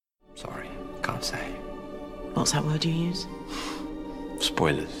Sorry, can't say. What's that word you use?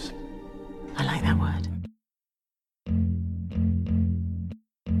 Spoilers. I like that word.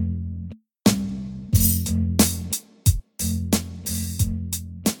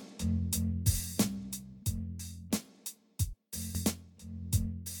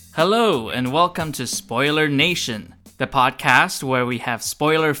 Hello, and welcome to Spoiler Nation, the podcast where we have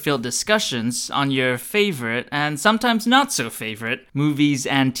spoiler-filled discussions on your favorite, and sometimes not so favorite, movies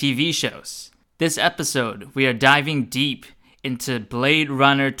and TV shows. This episode, we are diving deep into Blade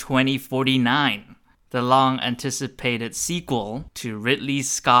Runner 2049, the long-anticipated sequel to Ridley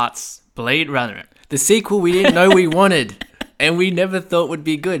Scott's Blade Runner. The sequel we didn't know we wanted, and we never thought would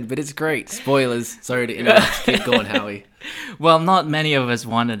be good, but it's great. Spoilers. Sorry to interrupt. Keep going, Howie. Well, not many of us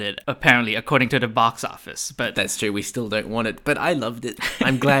wanted it, apparently, according to the box office, but... That's true, we still don't want it, but I loved it.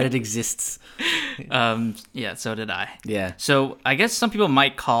 I'm glad it exists. Yeah, so did I. Yeah. So, I guess some people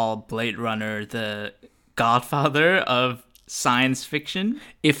might call Blade Runner the godfather of science fiction.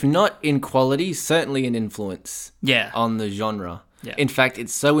 If not in quality, certainly in influence. Yeah. On the genre. Yeah. In fact,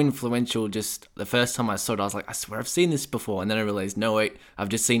 it's so influential, just the first time I saw it, I was like, I swear I've seen this before. And then I realized, no, wait, I've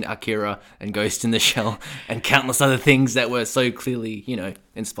just seen Akira and Ghost in the Shell and countless other things that were so clearly,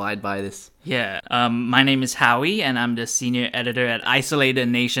 inspired by this. Yeah. My name is Howie, and I'm the senior editor at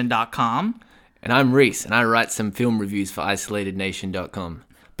isolatednation.com. And I'm Reese, and I write some film reviews for isolatednation.com.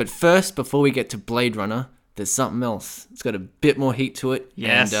 But first, before we get to Blade Runner, there's something else. It's got a bit more heat to it.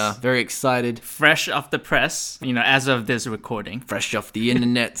 Yes. And very excited. Fresh off the press, as of this recording. Fresh off the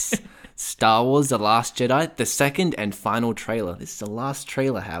internets. Star Wars The Last Jedi, the second and final trailer. This is the last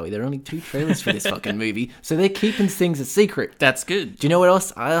trailer, Howie. There are only 2 trailers for this fucking movie, so they're keeping things a secret. That's good. Do you know what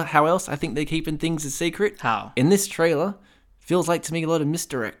else? How else I think they're keeping things a secret? How? In this trailer, feels like to me a lot of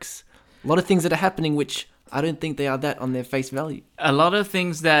misdirects. A lot of things that are happening which I don't think they are that on their face value. A lot of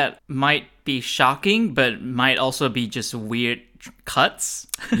things that might be shocking, but might also be just weird cuts.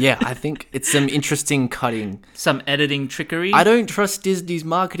 Yeah, I think it's some interesting cutting. Some editing trickery. I don't trust Disney's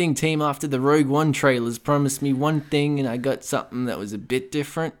marketing team after the Rogue One trailers promised me one thing and I got something that was a bit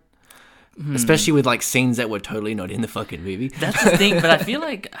different. Especially with scenes that were totally not in the fucking movie. That's the thing, but I feel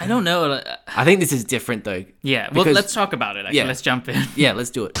like, I don't know. I think this is different though. Yeah, well, let's talk about it. Yeah. Let's jump in. Yeah,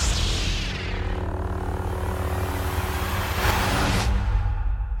 let's do it.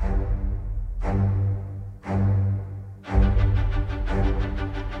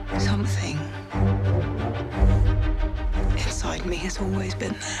 Something inside me has always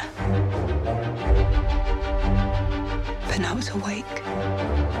been there. But now it's awake.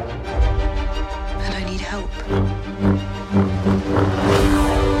 And I need help.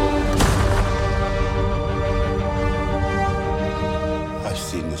 I've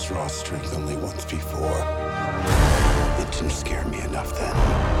seen this raw strength only once before. It didn't scare me enough then.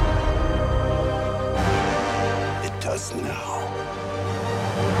 It does now.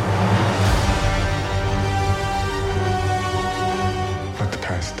 Let the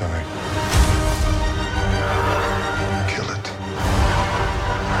past die. Kill it.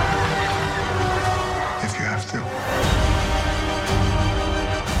 If you have to.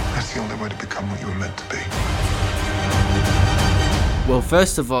 That's the only way to become what you were meant to be. Well,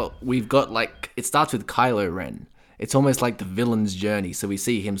 first of all, we've got it starts with Kylo Ren. It's almost like the villain's journey, so we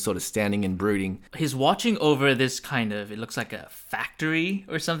see him sort of standing and brooding. He's watching over this it looks like a factory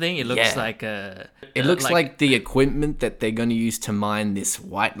or something. It looks like a... It looks like the equipment that they're going to use to mine this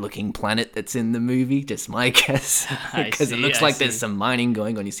white-looking planet that's in the movie, just my guess. Because it looks like there's some mining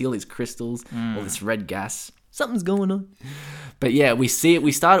going on. You see all these crystals, all this red gas. Something's going on. But yeah, we see it.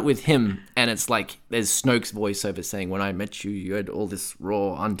 We start it with him, and it's like there's Snoke's voiceover saying, when I met you, you had all this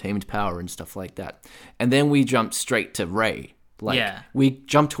raw, untamed power and stuff like that. And then we jump straight to Rey. We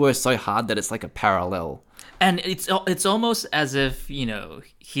jump to her so hard that it's like a parallel. And it's almost as if,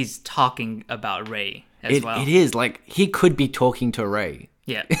 he's talking about Rey as well. It is. He could be talking to Rey.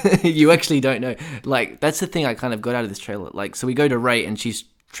 Yeah. You actually don't know. That's the thing I kind of got out of this trailer. So we go to Rey, and she's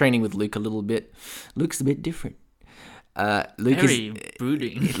training with Luke a little bit. Luke's a bit different. Very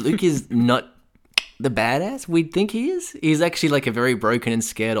brooding. Luke is not the badass we'd think he is. He's actually a very broken and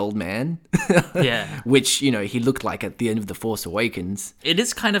scared old man. Yeah. Which, he looked like at the end of The Force Awakens. It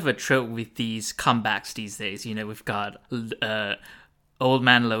is kind of a trope with these comebacks these days. We've got Old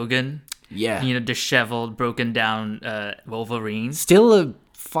Man Logan. Yeah. Disheveled, broken down Wolverine. Still a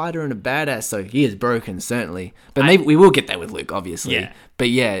fighter and a badass, so he is broken, certainly. But maybe we will get that with Luke, obviously. Yeah. But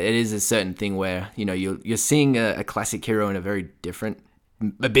yeah, it is a certain thing where, you're seeing a classic hero in a very different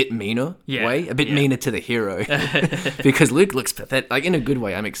a bit meaner way, a bit yeah. meaner to the hero, because Luke looks pathetic, like in a good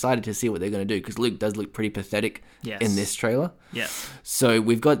way. I'm excited to see what they're going to do, because Luke does look pretty pathetic in this trailer. Yeah. So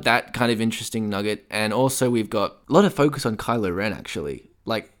we've got that kind of interesting nugget, and also we've got a lot of focus on Kylo Ren, actually.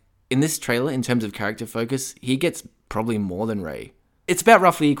 Like, in this trailer, in terms of character focus, he gets probably more than Rey. It's about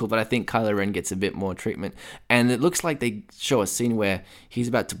roughly equal, but I think Kylo Ren gets a bit more treatment. And it looks like they show a scene where he's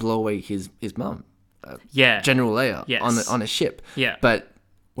about to blow away his mum. General Leia on a ship. Yeah. But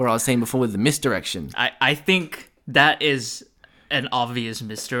where I was saying before with the misdirection. I think that is an obvious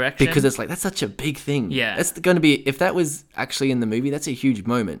misdirection. Because it's like, that's such a big thing. Yeah. That's going to be, if that was actually in the movie, that's a huge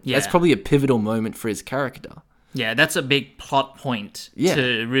moment. Yeah. That's probably a pivotal moment for his character. Yeah, that's a big plot point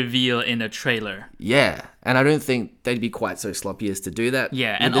to reveal in a trailer. Yeah, and I don't think they'd be quite so sloppy as to do that.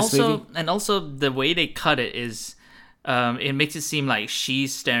 Yeah, and also the way they cut it is, it makes it seem like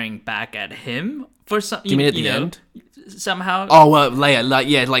she's staring back at him for some. Do you mean at the end? Somehow. Oh well,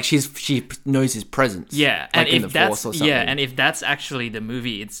 Leia, like she knows his presence. Yeah, like and in if the Force or something. and if that's actually the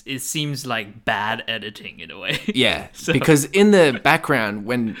movie, it seems like bad editing in a way. Yeah, because in the background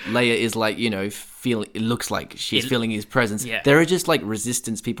when Leia is like, it looks like she's feeling his presence. Yeah. There are just like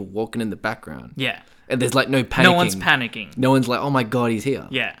resistance people walking in the background. Yeah. And there's like no panicking. No one's panicking. No one's like, oh my god, he's here.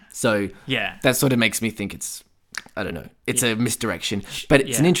 Yeah. So that sort of makes me think it's, I don't know, it's a misdirection. But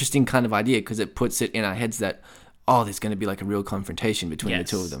it's an interesting kind of idea, because it puts it in our heads that, there's going to be like a real confrontation between the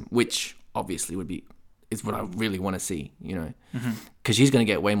two of them, which obviously is what I really want to see, because she's going to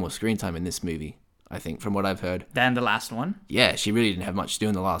get way more screen time in this movie, I think, from what I've heard. Than the last one? Yeah, she really didn't have much to do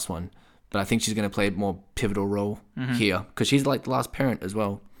in the last one, but I think she's going to play a more pivotal role here, because she's like the last parent as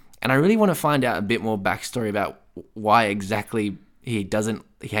well. And I really want to find out a bit more backstory about why exactly he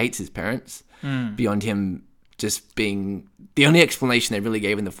hates his parents, beyond him just being... The only explanation they really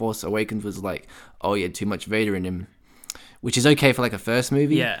gave in The Force Awakens was like, he had too much Vader in him, which is okay for like a first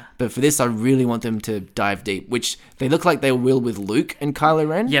movie. Yeah. But for this, I really want them to dive deep, which they look like they will with Luke and Kylo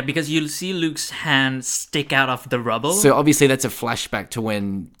Ren. Yeah, because you'll see Luke's hand stick out of the rubble. So obviously that's a flashback to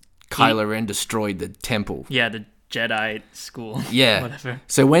when Kylo Ren destroyed the temple. Yeah, the Jedi school. Yeah. Whatever.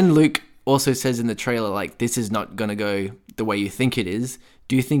 So when Luke also says in the trailer, like, this is not going to go the way you think it is,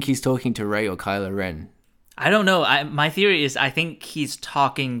 do you think he's talking to Rey or Kylo Ren? I don't know. My theory is I think he's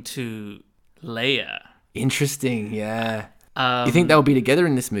talking to Leia. Interesting, yeah. You think they'll be together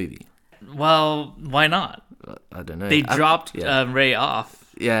in this movie? Well, why not? I don't know. They dropped Rey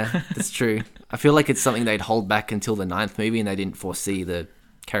off. Yeah, that's true. I feel like it's something they'd hold back until the 9th movie, and they didn't foresee the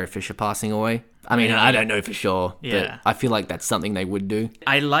Carrie Fisher passing away. I mean, I don't know for sure, but I feel like that's something they would do.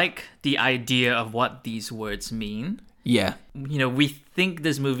 I like the idea of what these words mean. Yeah. We think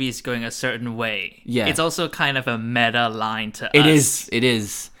this movie is going a certain way. Yeah. It's also kind of a meta line to us. It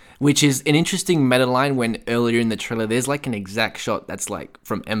is. Which is an interesting meta line when earlier in the trailer, there's like an exact shot that's like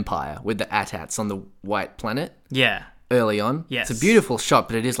from Empire with the AT-ATs on the white planet. Yeah. Early on. Yes. It's a beautiful shot,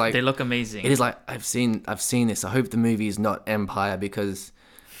 but it is like... They look amazing. It is like, I've seen this. I hope the movie is not Empire, because...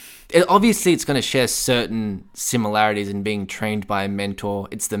 Obviously, it's going to share certain similarities in being trained by a mentor.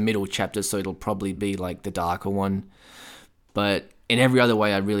 It's the middle chapter, so it'll probably be like the darker one. But in every other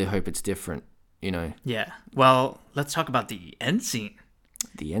way, I really hope it's different, Yeah. Well, let's talk about the end scene.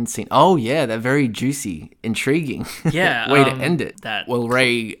 The end scene. Oh, yeah, they're very juicy, intriguing. Yeah. way to end it. That... Well,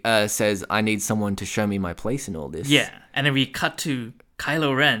 Rey says, I need someone to show me my place in all this. Yeah. And then we cut to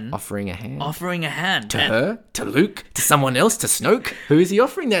Kylo Ren offering a hand. To her? To Luke? To someone else? To Snoke? Who is he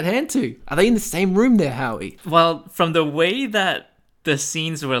offering that hand to? Are they in the same room there, Howie? Well, from the way that the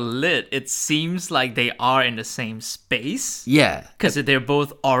scenes were lit, it seems like they are in the same space. Yeah. Because they're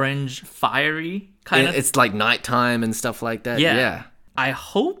both orange, fiery, kind of. It's like nighttime and stuff like that. Yeah. I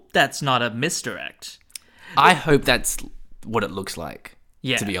hope that's not a misdirect. I hope that's what it looks like.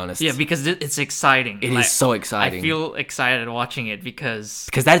 Yeah. To be honest. Yeah, because it's exciting. It is so exciting. I feel excited watching it because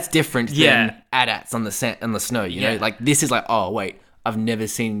that's different than AT-ATs on the snow, you know? Yeah. Like, this is like, oh, wait, I've never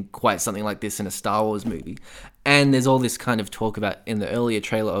seen quite something like this in a Star Wars movie. And there's all this kind of talk about in the earlier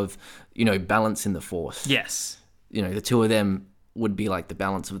trailer of, balance in the Force. Yes. The two of them would be like the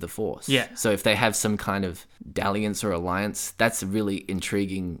balance of the Force. Yeah. So if they have some kind of dalliance or alliance, that's a really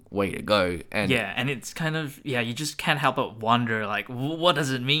intriguing way to go. And and it's kind of, you just can't help but wonder, like, what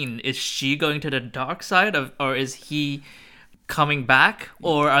does it mean? Is she going to the dark side or is he coming back,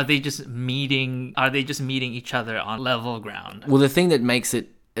 or are they just meeting each other on level ground? Well, the thing that makes it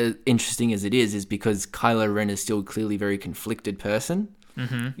interesting as it is because Kylo Ren is still clearly a very conflicted person.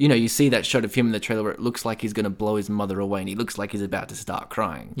 Mm-hmm. You see that shot of him in the trailer where it looks like he's going to blow his mother away and he looks like he's about to start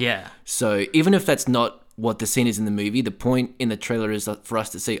crying. Yeah. So even if that's not what the scene is in the movie. The point in the trailer is for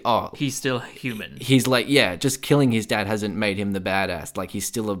us to see, he's still human. He's like, yeah, just killing his dad hasn't made him the badass. Like, he's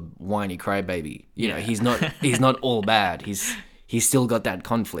still a whiny crybaby. You know, he's not all bad. He's still got that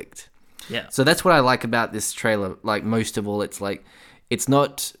conflict. Yeah. So that's what I like about this trailer. Like, most of all, it's like, it's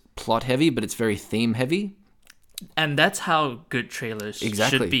not plot heavy, but it's very theme heavy. And that's how good trailers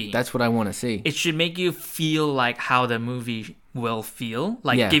Exactly. should be. That's what I want to see. It should make you feel like how the movie will feel.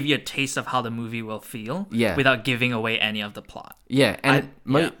 Like, give you a taste of how the movie will feel. Yeah. Without giving away any of the plot. Yeah, and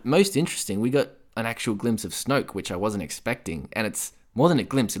most interesting, we got an actual glimpse of Snoke, which I wasn't expecting. And it's more than a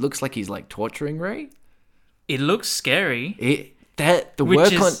glimpse. It looks like he's, like, torturing Rey. It looks scary.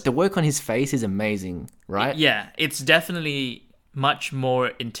 The work on his face is amazing, right? Yeah, it's definitely much more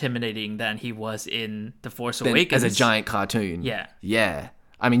intimidating than he was in The Force Awakens. As a giant cartoon. Yeah. Yeah.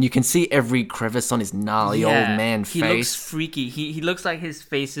 I mean, you can see every crevice on his gnarly old man face. He looks freaky. He looks like his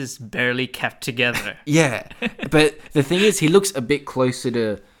face is barely kept together. Yeah. But the thing is, he looks a bit closer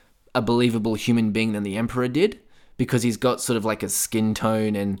to a believable human being than the Emperor did, because he's got sort of like a skin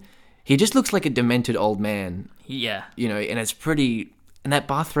tone, and he just looks like a demented old man. Yeah. You know, and it's pretty... And that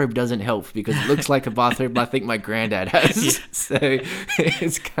bathrobe doesn't help, because it looks like a bathrobe I think my granddad has. Yeah. So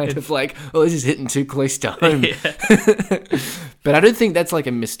it's kind of like, oh, this is hitting too close to home. Yeah. But I don't think that's like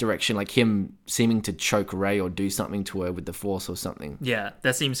a misdirection, like him seeming to choke Rey or do something to her with the Force or something. Yeah,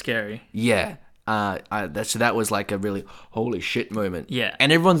 that seems scary. Yeah. So that was like a really holy shit moment. Yeah.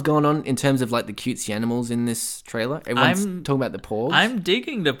 And everyone's gone on in terms of like the cutesy animals in this trailer. Everyone's talking about the porgs. I'm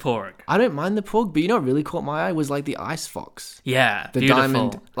digging the porg. I don't mind the porg, but you know what really caught my eye was like the ice fox. Yeah, the beautiful.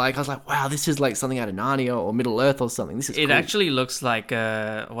 Diamond. Like, I was like, wow, this is like something out of Narnia or Middle Earth or something. This is It cool. actually looks like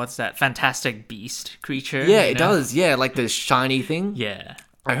what's that? Fantastic Beast creature. Yeah, it does. Yeah, like the shiny thing. Yeah.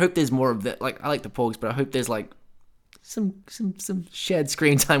 I hope there's more of that. Like, I like the porgs, but I hope there's like some shared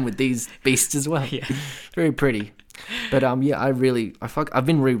screen time with these beasts as well. Yeah. Very pretty. But I've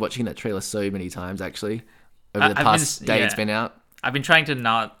been rewatching that trailer so many times actually over the past day it's been out. I've been trying to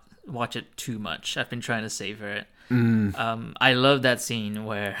not watch it too much. I've been trying to savor it. I love that scene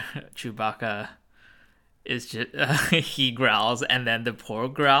where Chewbacca is just he growls and then the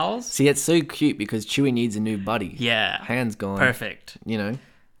porg growls. See, it's so cute because Chewie needs a new buddy. Yeah. Hands gone. Perfect. You know,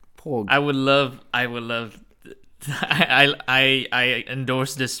 porg. I would love I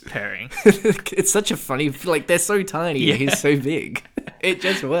endorse this pairing. It's such a funny, like, they're so tiny and he's so big. It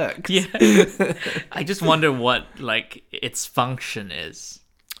just works. Yeah. I just wonder what, like, its function is.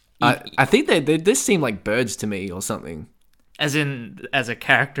 I think they just seem like birds to me or something. As a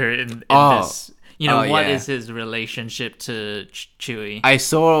character in this. You know, what is yeah. his relationship to Chewie? I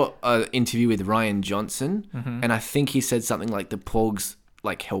saw an interview with Ryan Johnson, and I think he said something like the porgs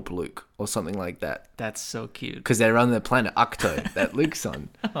like help Luke or something like that. That's so cute. Because they're on the planet Ukto that Luke's on.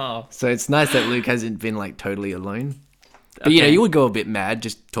 Oh. So it's nice that Luke hasn't been like totally alone. But you know, you would go a bit mad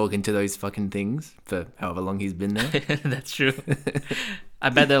just talking to those fucking things for however long he's been there. That's true. I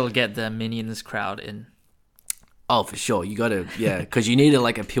bet they'll get the Minions crowd in. Oh, for sure. You gotta, because you need to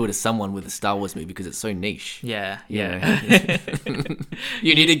like appeal to someone with a Star Wars movie because it's so niche. Yeah. You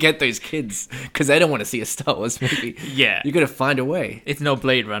need to get those kids because they don't want to see a Star Wars movie. Yeah. You gotta find a way. It's no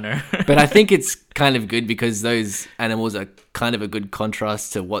Blade Runner. But I think it's kind of good because those animals are kind of a good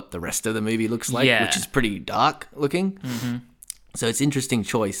contrast to what the rest of the movie looks like, which is pretty dark looking. Mm-hmm. So it's an interesting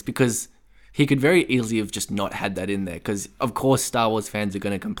choice because he could very easily have just not had that in there because, of course, Star Wars fans are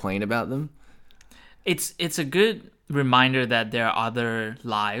going to complain about them. It's a good reminder that there are other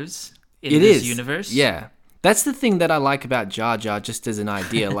lives in this universe. Yeah. That's the thing that I like about Jar Jar, just as an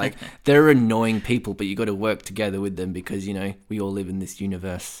idea. Like, they're annoying people, but you got to work together with them because, you know, we all live in this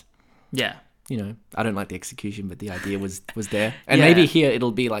universe. Yeah. You know, I don't like the execution, but the idea was there. And maybe here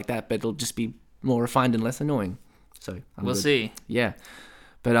it'll be like that, but it'll just be more refined and less annoying. So we'll see. Yeah.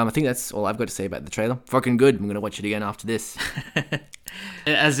 But I think that's all I've got to say about the trailer. Fucking good. I'm going to watch it again after this.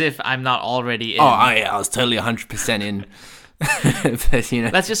 As if I'm not already in. Oh, I was totally 100% in. But, you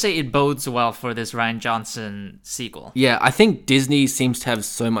know. Let's just say it bodes well for this Rian Johnson sequel. Yeah, I think Disney seems to have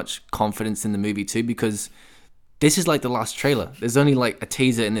so much confidence in the movie too because this is like the last trailer. There's only like a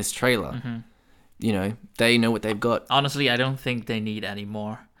teaser in this trailer. Mm-hmm. You know, they know what they've got. Honestly, I don't think they need any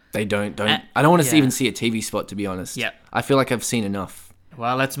more. They don't. I don't want to even see a TV spot, to be honest. Yeah. I feel like I've seen enough.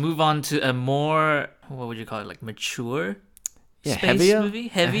 Well, let's move on to a more, what would you call it, like mature space heavier movie?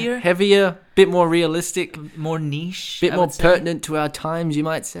 Heavier? Heavier, bit more realistic. More niche. Bit more pertinent to our times, you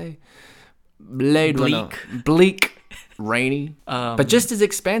might say. Blade Runner. Bleak, rainy, but just as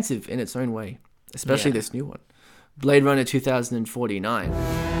expansive in its own way, especially this new one. Blade Runner 2049.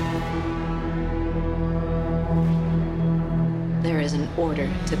 There is an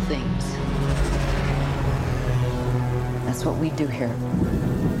order to things. That's what we do here.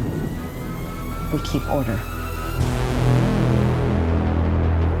 We keep order.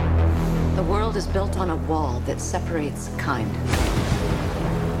 The world is built on a wall that separates kind.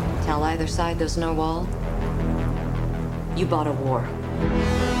 Tell either side there's no wall, you bought a war.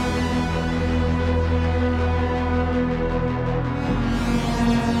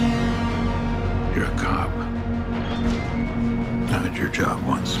 You're a cop. I did your job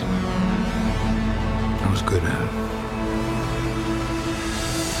once. I was good at it.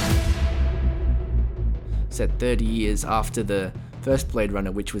 Set 30 years after the first Blade Runner,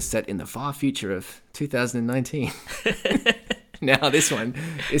 which was set in the far future of 2019. Now this one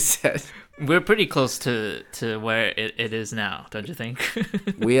is set. We're pretty close to where it is now, don't you think?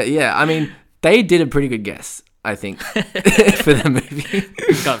 Yeah, I mean, they did a pretty good guess, I think, for the movie.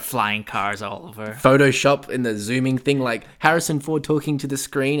 We've got flying cars all over. Photoshop in the zooming thing, like Harrison Ford talking to the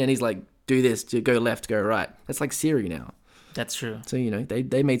screen, and he's like, do this, go left, go right. That's like Siri now. That's true. So, you know,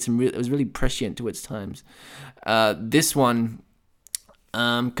 they made some it was really prescient to its times. This one,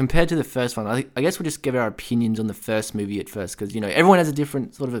 compared to the first one, I guess we'll just give our opinions on the first movie at first, because, you know, everyone has a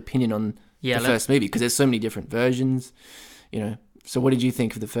different sort of opinion on the first movie, because there's so many different versions, you know. So what did you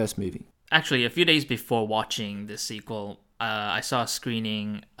think of the first movie? Actually, a few days before watching the sequel, I saw a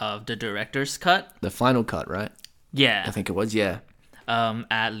screening of the director's cut. The final cut, right? Yeah. I think it was, yeah.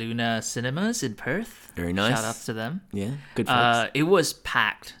 At Luna Cinemas in Perth. Very nice. Shout out to them. Yeah, good folks. It was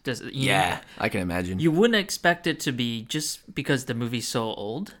packed. I can imagine. You wouldn't expect it to be, just because the movie's so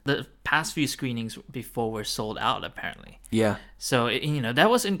old. The past few screenings before were sold out, apparently. Yeah. So, that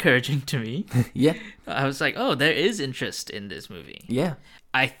was encouraging to me. Yeah. I was like, oh, there is interest in this movie. Yeah.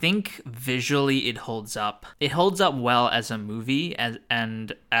 I think visually it holds up. It holds up well as a movie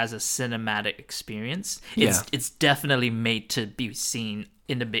and as a cinematic experience. It's definitely made to be seen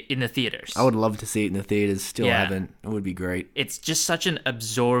in the theaters. I would love to see it in the theaters. Still haven't. It would be great. It's just such an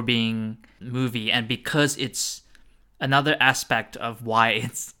absorbing movie, and because it's another aspect of why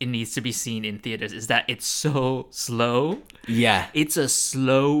it needs to be seen in theaters is that it's so slow. Yeah. It's a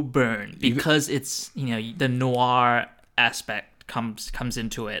slow burn because it's, the noir aspect comes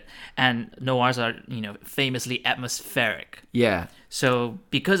into it, and noirs are famously atmospheric. Yeah. So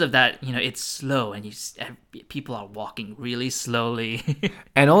because of that, it's slow, and people are walking really slowly.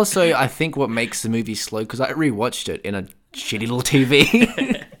 And also, I think what makes the movie slow, because I rewatched it in a shitty little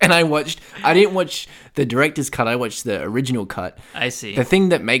TV, and I didn't watch the director's cut, I watched the original cut. I see. The thing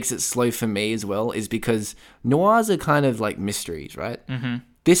that makes it slow for me as well is because noirs are kind of like mysteries, right? Mm-hmm.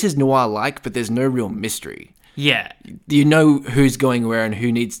 This is noir-like, but there's no real mystery. Yeah. You know who's going where and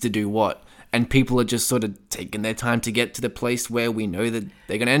who needs to do what. And people are just sort of taking their time to get to the place where we know that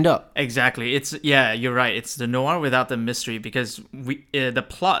they're going to end up. Exactly. You're right. It's the noir without the mystery, because the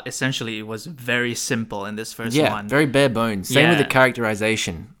plot essentially was very simple in this first one. Yeah, very bare bones. Same with the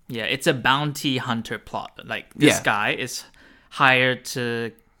characterization. Yeah, it's a bounty hunter plot. Like, this guy is hired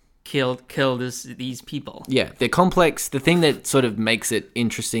to kill these people. Yeah, they're complex. The thing that sort of makes it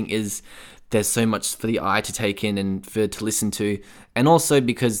interesting is there's so much for the eye to take in and to listen to. And also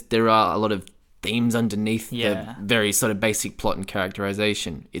because there are a lot of themes underneath the very sort of basic plot and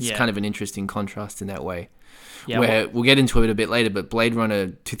characterization. It's kind of an interesting contrast in that way. Yeah, where we'll get into it a bit later, but Blade Runner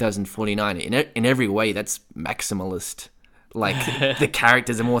 2049, in every way, that's maximalist. Like, the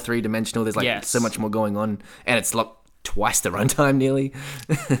characters are more three-dimensional. There's so much more going on. And it's twice the runtime nearly.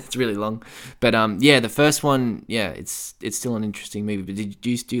 It's really long. But the first one, it's still an interesting movie. But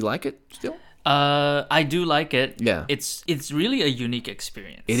do you like it still? I do like it. Yeah. It's really a unique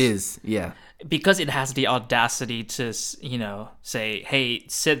experience. It is, yeah. Because it has the audacity to, say, hey,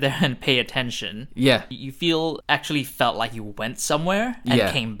 sit there and pay attention. Yeah. You actually felt like you went somewhere and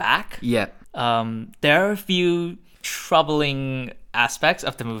came back. Yeah. There are a few troubling aspects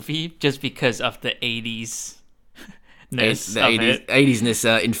of the movie just because of the 80s. The 80s-ness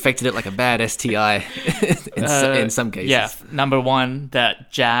infected it like a bad STI in some cases. Yeah, number one, that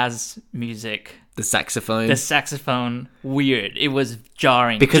jazz music. The saxophone. Weird. It was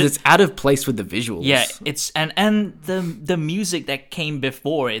jarring. Because it's out of place with the visuals. Yeah, and the music that came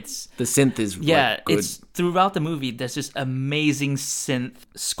before, the synth is good. It's throughout the movie, there's this amazing synth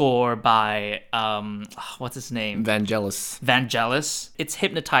score by, what's his name? Vangelis. It's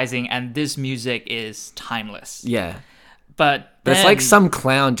hypnotizing, and this music is timeless. Yeah. But it's like some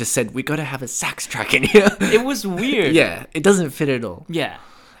clown just said, we got to have a sax track in here. It was weird. Yeah, it doesn't fit at all. Yeah.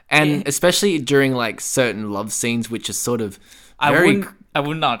 And especially during like certain love scenes, which is sort of I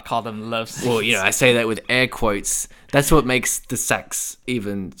would not call them love scenes. Well, I say that with air quotes. That's what makes the sax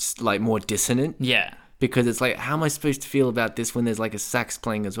even like more dissonant. Yeah. because it's like, how am I supposed to feel about this when there's like a sax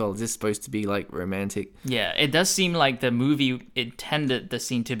playing as well? Is this supposed to be like romantic? Yeah, it does seem like the movie intended the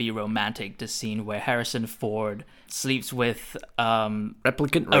scene to be romantic, the scene where Harrison Ford sleeps with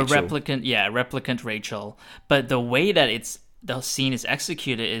Replicant Rachel. Replicant Rachel. But the way that the scene is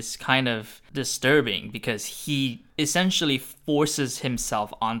executed is kind of disturbing because he essentially forces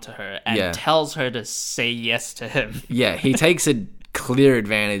himself onto her and tells her to say yes to him. Yeah, he takes a clear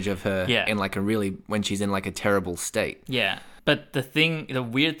advantage of her Yeah. in like when she's in like a terrible state. Yeah. But the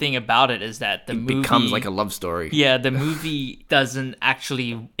weird thing about it is that the movie becomes like a love story. Yeah, the movie doesn't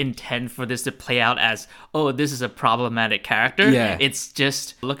actually intend for this to play out as, oh, this is a problematic character. Yeah. It's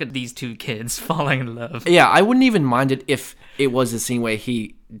just, look at these two kids falling in love. Yeah, I wouldn't even mind it if it was a scene where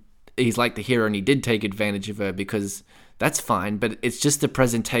he's like the hero and he did take advantage of her, because that's fine, but it's just the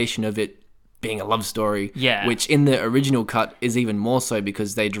presentation of it being a love story. Yeah. Which in the original cut is even more so,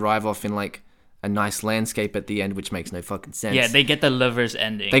 because they drive off in like a nice landscape at the end, which makes no fucking sense. Yeah, they get the lovers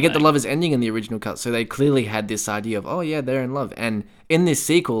ending. They get the lovers ending in the original cut, so they clearly had this idea of, oh yeah, they're in love. And in this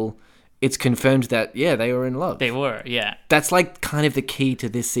sequel, it's confirmed that, yeah, they were in love. They were, yeah. That's like kind of the key to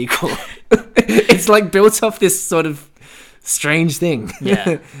this sequel. It's like built off this sort of strange thing.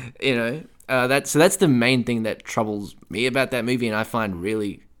 Yeah. You know? That's the main thing that troubles me about that movie, and I find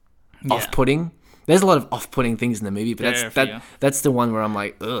really off-putting. There's a lot of off-putting things in the movie, but that's the one where I'm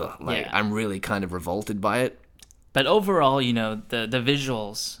like, ugh, I'm really kind of revolted by it. But overall, you know, the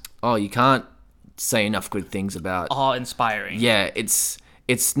visuals. Oh, you can't say enough good things about. Awe-inspiring. Yeah, it's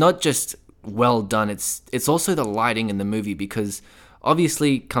not just well done. It's also the lighting in the movie, because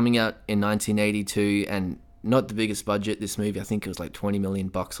obviously coming out in 1982 and not the biggest budget, this movie, I think it was like $20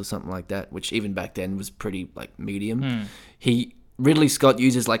 million or something like that, which even back then was pretty like medium. Ridley Scott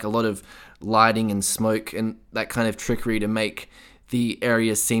uses like a lot of lighting and smoke and that kind of trickery to make the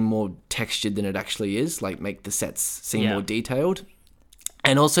area seem more textured than it actually is, like make the sets seem more detailed.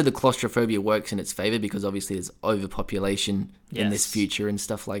 And also the claustrophobia works in its favor, because obviously there's overpopulation in this future and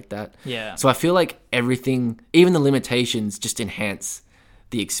stuff like that. Yeah. So I feel like everything, even the limitations, just enhance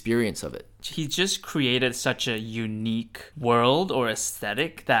the experience of it. He just created such a unique world or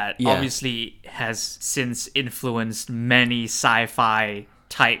aesthetic that obviously has since influenced many sci-fi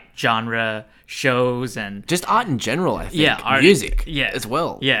type genre shows and just art in general, I think. Art, music as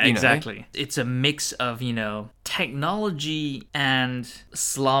well. Yeah, exactly. Know? It's a mix of, you know, technology and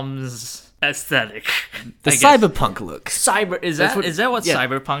slums aesthetic. The cyberpunk look. Is that what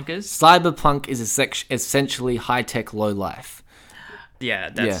cyberpunk is? Cyberpunk is essentially high-tech low life.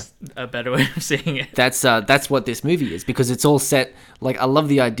 Yeah, that's a better way of saying it. That's what this movie is, because it's all set, like, I love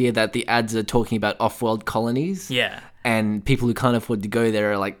the idea that the ads are talking about off-world colonies. Yeah. And people who can't afford to go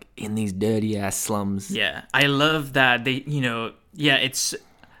there are, like, in these dirty-ass slums. Yeah. I love that they, you know, it's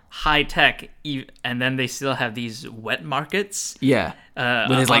high-tech, and then they still have these wet markets. Yeah. When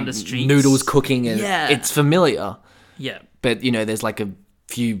there's, like, the streets. noodles cooking, and it's familiar. Yeah. But, you know, there's, like, a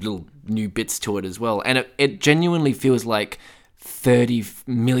few little new bits to it as well. And it genuinely feels like 30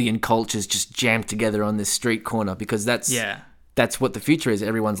 million cultures just jammed together on this street corner, because that's what the future is.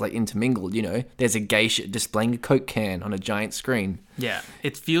 Everyone's like intermingled, you know. There's a geisha displaying a Coke can on a giant screen. Yeah,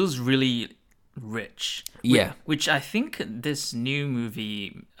 it feels really rich. Yeah. Which I think this new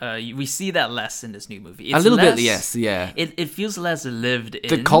movie, we see that less in this new movie. It's a little bit, yes, yeah. It feels less lived in.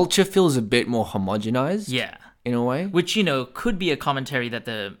 The culture feels a bit more homogenized. Yeah. In a way. Which, you know, could be a commentary that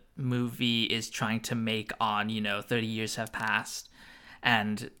the movie is trying to make on, you know, 30 years have passed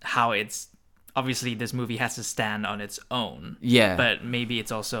and how it's obviously this movie has to stand on its own. Yeah. But maybe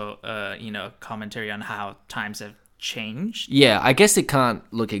it's also you know, commentary on how times have changed. Yeah, I guess it can't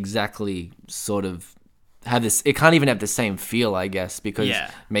look exactly sort of have this, it can't even have the same feel, I guess, because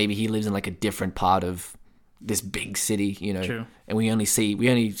maybe he lives in like a different part of this big city, you know. True. And we only see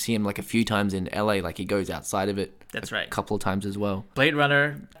him like a few times in LA, like he goes outside of it. That's right. A couple of times as well. Blade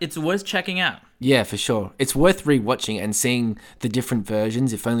Runner, it's worth checking out. Yeah, for sure. It's worth rewatching and seeing the different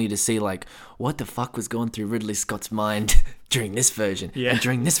versions, if only to see like what the fuck was going through Ridley Scott's mind during this version and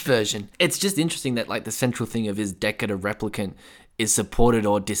during this version. It's just interesting that like the central thing of his decade of Replicant is supported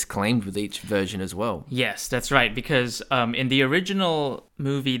or disclaimed with each version as well. Yes, that's right. Because in the original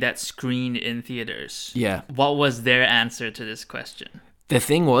movie that screened in theaters, what was their answer to this question? The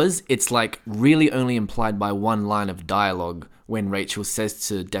thing was, it's like really only implied by one line of dialogue when Rachel says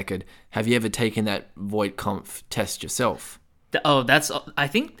to Deckard, "Have you ever taken that Voight-Kampff test yourself?" I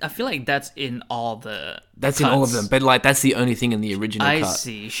feel like that's in all the That's cuts. in all of them, but like that's the only thing in the original cut. I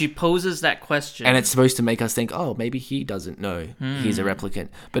see. She poses that question. And it's supposed to make us think, oh, maybe he doesn't know he's a replicant.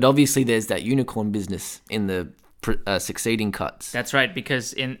 But obviously there's that unicorn business in the succeeding cuts. That's right,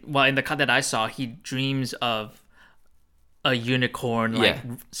 because in the cut that I saw, he dreams of a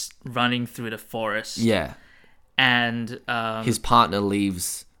unicorn running through the forest. Yeah. And his partner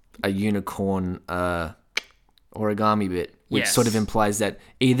leaves a unicorn origami bit, which sort of implies that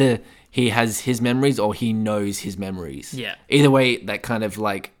either he has his memories or he knows his memories. Yeah. Either way, that kind of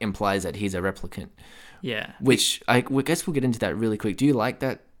like implies that he's a replicant. Yeah. Which I guess we'll get into that really quick. Do you like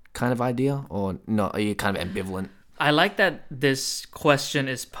that kind of idea or not? Are you kind of ambivalent? I like that this question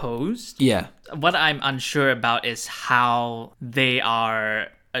is posed. Yeah. What I'm unsure about is how they are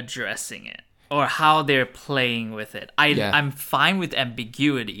addressing it or how they're playing with it. I'm fine with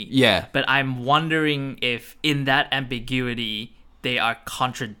ambiguity. Yeah. But I'm wondering if in that ambiguity they are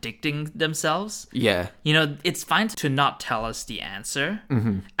contradicting themselves. Yeah. You know, it's fine to not tell us the answer.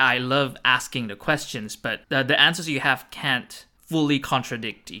 Mm-hmm. I love asking the questions, but the answers you have can't fully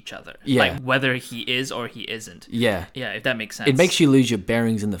contradict each other. Yeah. Like whether he is or he isn't. Yeah. Yeah, if that makes sense. It makes you lose your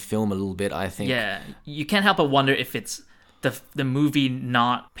bearings in the film a little bit, I think. Yeah. You can't help but wonder if it's the movie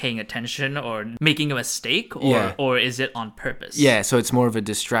not paying attention or making a mistake or is it on purpose? Yeah, so it's more of a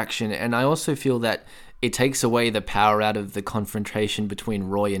distraction. And I also feel that it takes away the power out of the confrontation between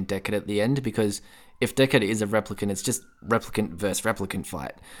Roy and Deckard at the end, because if Deckard is a replicant, it's just replicant versus replicant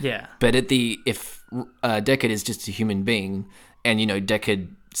fight. Yeah. But if Deckard is just a human being and, you know, Deckard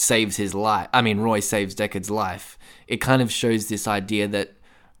saves his life, Roy saves Deckard's life, it kind of shows this idea that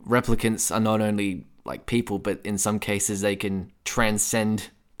replicants are not only like people, but in some cases they can transcend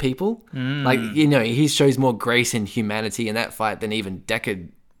people. Like, you know, he shows more grace and humanity in that fight than even Deckard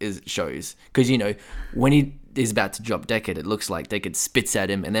shows. Because, you know, when he is about to drop Deckard, it looks like Deckard spits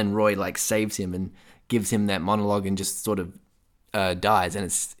at him and then Roy like saves him and gives him that monologue and just sort of dies. And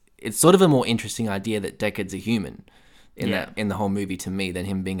it's sort of a more interesting idea that Deckard's a human in the whole movie to me than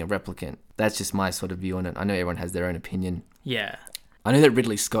him being a replicant. That's just my sort of view on it. I know everyone has their own opinion. Yeah. I know that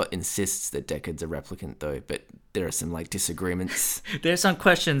Ridley Scott insists that Deckard's a replicant, though, but there are some like disagreements. There's some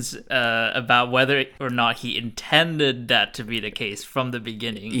questions about whether or not he intended that to be the case from the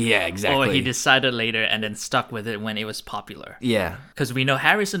beginning. Yeah, exactly. Or he decided later and then stuck with it when it was popular. Yeah. Because we know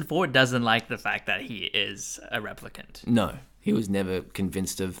Harrison Ford doesn't like the fact that he is a replicant. No, he was never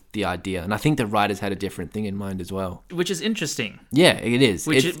convinced of the idea. And I think the writers had a different thing in mind as well. Which is interesting. Yeah, it is.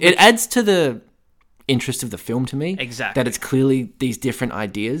 It adds to the interest of the film to me. Exactly. That it's clearly these different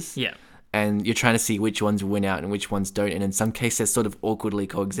ideas. Yeah. And you're trying to see which ones win out and which ones don't. And in some cases, they're sort of awkwardly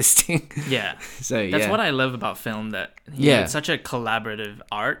coexisting. Yeah. So, That's what I love about film, that it's such a collaborative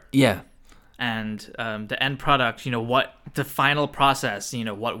art. Yeah. And the end product, you know, what the final process, you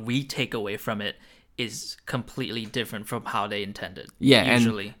know, what we take away from it is completely different from how they intended. Yeah,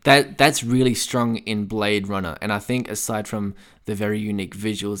 usually. And that's really strong in Blade Runner. And I think aside from the very unique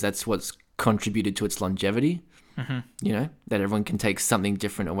visuals, that's what's contributed to its longevity. Mm-hmm. You know, that everyone can take something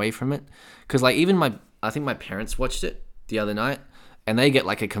different away from it. Because like even I think my parents watched it the other night and they get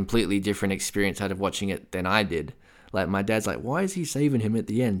like a completely different experience out of watching it than I did. Like my dad's like, why is he saving him at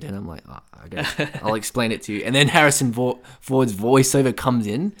the end? And I'm like, okay, I'll explain it to you. And then Harrison Ford's voiceover comes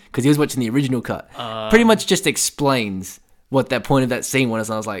in because he was watching the original cut. Pretty much just explains what that point of that scene was.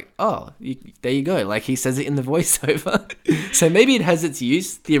 And I was like, oh, there you go. Like he says it in the voiceover. So maybe it has its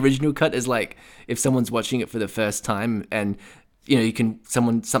use. The original cut is like if someone's watching it for the first time and, you know,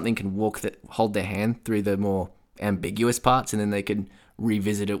 something can hold their hand through the more ambiguous parts and then they can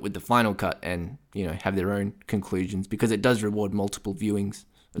revisit it with the final cut and, you know, have their own conclusions because it does reward multiple viewings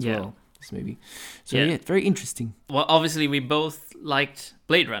as well, this movie. So yeah, very interesting. Well, obviously we both liked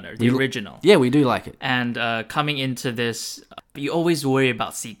Blade Runner, the original. Yeah, we do like it. And coming into this, you always worry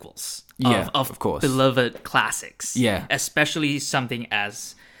about sequels of course, beloved classics. Yeah. Especially something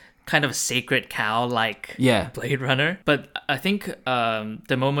as kind of a sacred cow like Blade Runner. But I think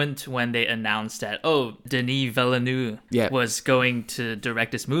the moment when they announced that, Denis Villeneuve was going to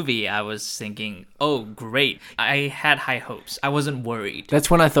direct this movie, I was thinking, oh, great. I had high hopes. I wasn't worried.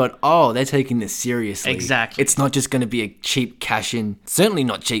 That's when I thought, oh, they're taking this seriously. Exactly. It's not just going to be a cheap cash-in. Certainly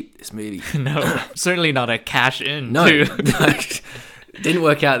not cheap, this movie. No, certainly not a cash-in. No. Didn't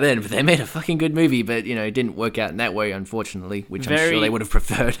work out then, but they made a fucking good movie, but, you know, it didn't work out in that way, unfortunately, which I'm sure they would have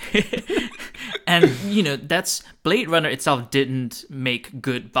preferred. And, you know, that's Blade Runner itself didn't make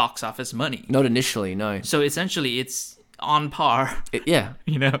good box office money. Not initially, no. So essentially it's on par. You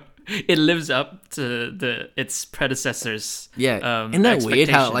know, it lives up to its predecessors. Yeah. Isn't that weird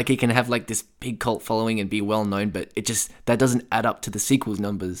how like it can have like this big cult following and be well known, but that doesn't add up to the sequels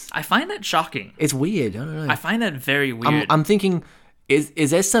numbers. I find that shocking. It's weird. I don't know. I find that very weird. I'm thinking,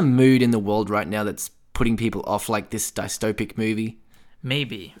 is there some mood in the world right now that's putting people off like this dystopic movie?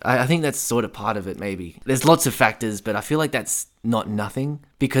 Maybe. I think that's sort of part of it, maybe. There's lots of factors, but I feel like that's not nothing,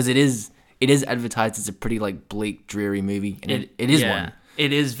 because it is advertised as a pretty, like, bleak, dreary movie, and it is one.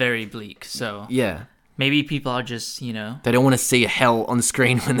 It is very bleak, so... Yeah. Maybe people are just, you know... They don't want to see a hell on the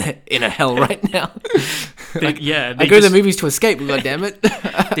screen when they're in a hell right now. I go to the movies to escape,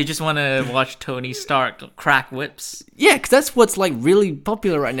 goddammit. They just want to watch Tony Stark crack whips. Yeah, because that's what's, like, really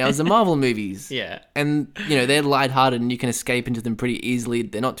popular right now is the Marvel movies. Yeah. And, you know, they're lighthearted and you can escape into them pretty easily.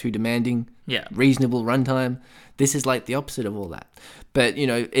 They're not too demanding. Yeah. Reasonable runtime. This is, like, the opposite of all that. But, you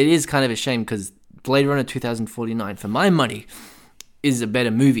know, it is kind of a shame because Blade Runner 2049, for my money, is a better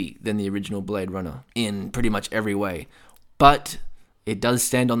movie than the original Blade Runner in pretty much every way. But it does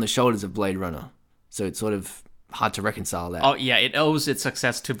stand on the shoulders of Blade Runner. So it's sort of hard to reconcile that. Oh, yeah, it owes its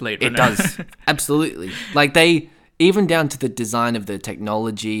success to Blade Runner. It does. Absolutely. Like, they, even down to the design of the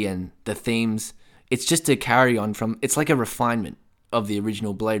technology and the themes, it's just a carry on from, it's like a refinement of the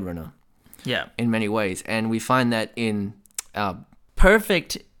original Blade Runner. Yeah. In many ways. And we find that in...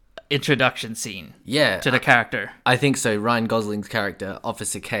 perfect introduction scene to the character. I think so. Ryan Gosling's character,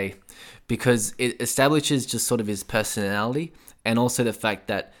 Officer K, because it establishes just sort of his personality and also the fact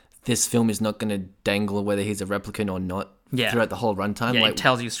that this film is not going to dangle whether he's a replicant or not throughout the whole runtime. Yeah, like, it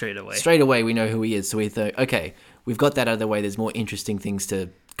tells you straight away. Straight away, we know who he is. So we thought, okay, we've got that out of the way. There's more interesting things to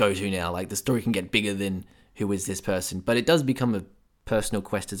go to now. Like, the story can get bigger than who is this person. But it does become a personal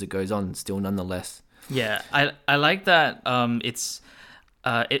quest as it goes on, still nonetheless. Yeah, I like that.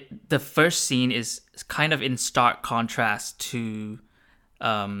 The first scene is kind of in stark contrast to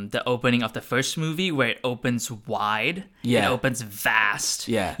the opening of the first movie, where it opens wide. Yeah. It opens vast.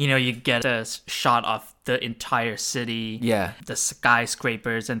 Yeah. You know, you get a shot of the entire city. Yeah. The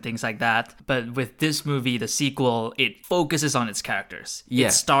skyscrapers and things like that. But with this movie, the sequel, it focuses on its characters. Yeah.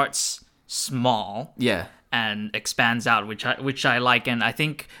 It starts small. Yeah. And expands out, which I like. And I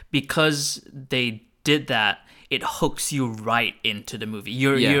think because they did that, it hooks you right into the movie.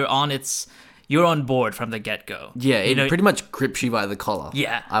 You're on board from the get-go. Yeah, it pretty much grips you by the collar.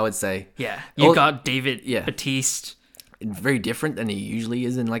 Yeah. I would say. Yeah. You got David Batiste. Very different than he usually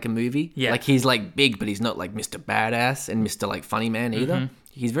is in like a movie. Yeah. Like, he's like big, but he's not like Mr. Badass and Mr. like funny man either. Mm-hmm.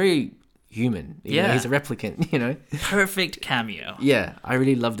 He's very human. You know? He's a replicant, you know. Perfect cameo. Yeah, I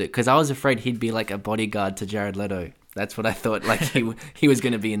really loved it because I was afraid he'd be like a bodyguard to Jared Leto. That's what I thought like he was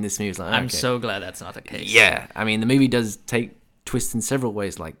going to be in this movie. Like, I'm so glad that's not the case. Yeah, I mean, the movie does take twists in several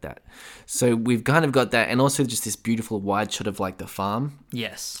ways like that. So we've kind of got that, and also just this beautiful wide shot of like the farm.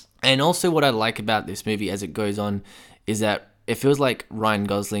 Yes. And also what I like about this movie as it goes on is that it feels like Ryan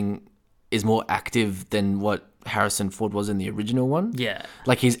Gosling is more active than what Harrison Ford was in the original one. Yeah.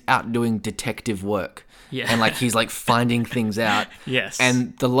 Like, he's out doing detective work. Yeah. And like, he's like finding things out. Yes.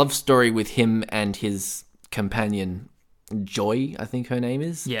 And the love story with him and his companion, Joy, I think her name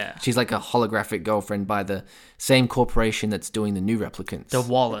is. Yeah. She's like a holographic girlfriend by the same corporation that's doing the new replicants. The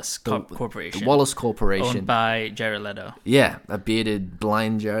Wallace Corporation. The Wallace Corporation. Owned by Jared Leto. Yeah. A bearded,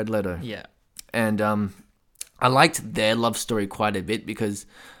 blind Jared Leto. Yeah. And I liked their love story quite a bit because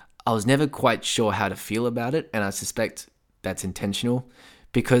I was never quite sure how to feel about it. And I suspect that's intentional.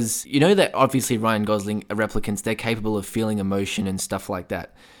 Because you know that obviously Ryan Gosling, replicants, they're capable of feeling emotion and stuff like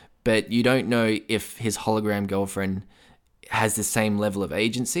that. But you don't know if his hologram girlfriend has the same level of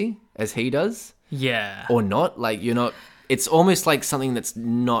agency as he does. Yeah. Or not. Like, you're not... It's almost like something that's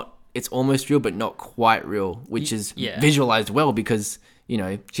not... It's almost real, but not quite real, which is visualized well because, you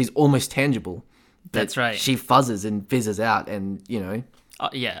know, she's almost tangible. That's right. She fuzzes and fizzes out and, you know...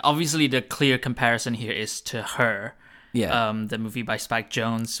 yeah, obviously the clear comparison here is to Her. Yeah. The movie by Spike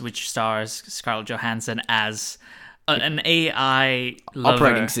Jonze, which stars Scarlett Johansson as an AI lover.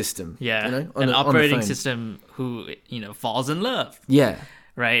 Operating system. Yeah. You know, an operating system who, you know, falls in love. Yeah.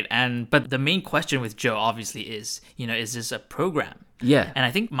 Right. But the main question with Joe obviously is, you know, is this a program? Yeah. And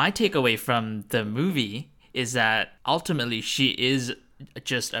I think my takeaway from the movie is that ultimately she is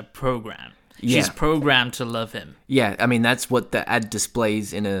just a program. She's programmed to love him. Yeah, I mean, that's what the ad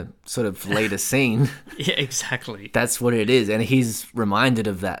displays in a sort of later scene. Yeah, exactly. That's what it is. And he's reminded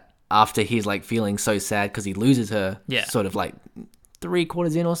of that after he's like feeling so sad because he loses her sort of like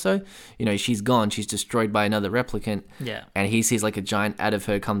 3/4 in or so. You know, she's gone. She's destroyed by another replicant. Yeah. And he sees like a giant ad of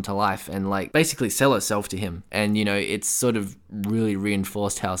her come to life and like basically sell herself to him. And, you know, it's sort of really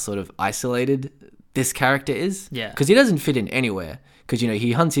reinforced how sort of isolated this character is. Yeah. Because he doesn't fit in anywhere. Because, you know,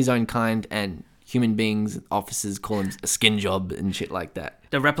 he hunts his own kind and human beings, officers call him a skin job and shit like that.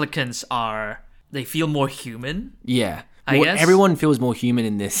 The replicants they feel more human. Yeah. I Well, guess everyone feels more human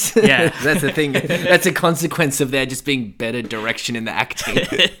in this. Yeah. That's the thing. That's a consequence of there just being better direction in the acting.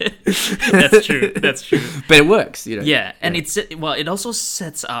 That's true. That's true. But it works, you know. Yeah, and it also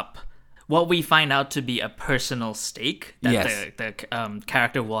sets up what we find out to be a personal stake that Yes. the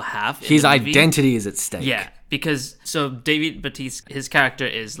character will have. in His the movie. identity is at stake. Yeah, because so David Batiste, his character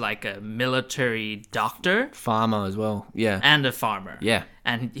is like a military doctor Farmer as well. Yeah. and a farmer. Yeah.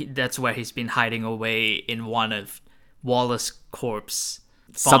 And that's where he's been hiding away in one of Wallace Corp's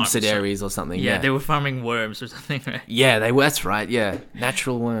farms. Subsidiaries or something. Yeah, Yeah. they were farming worms or something, right? Yeah, they were. That's right. Yeah.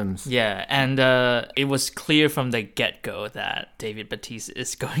 Natural worms. Yeah, and it was clear from the get-go that David Batiste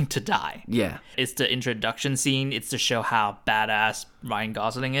is going to die. Yeah. It's the introduction scene. It's to show how badass Ryan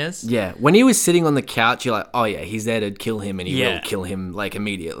Gosling is. Yeah. When he was sitting on the couch, you're like, oh yeah, he's there to kill him, and he Yeah. will kill him like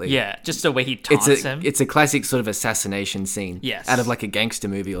immediately. Yeah, just the way he taunts him. It's a classic sort of assassination scene. Yes. Out of like a gangster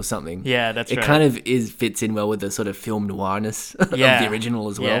movie or something. Yeah, that's it right. It kind of fits in well with the sort of film noirness Yeah. of the original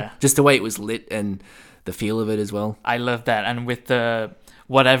as well. Yeah. Just the way it was lit and the feel of it as well. I love that. And with the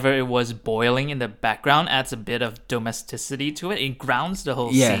whatever it was boiling in the background adds a bit of domesticity to it. It grounds the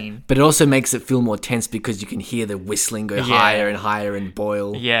whole Yeah. scene. But it also makes it feel more tense because you can hear the whistling go higher and higher and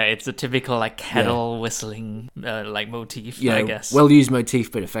boil. Yeah, it's a typical like kettle whistling like motif, You know, I guess. well used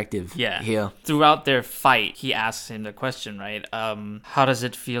motif, but effective. Yeah. Here. Throughout their fight, he asks him the question, right? How does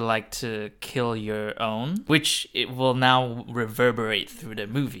it feel like to kill your own? Which it will now reverberate through the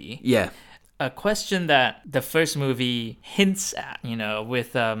movie. Yeah. A question that the first movie hints at, you know,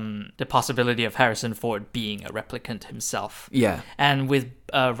 with the possibility of Harrison Ford being a replicant himself. Yeah. And with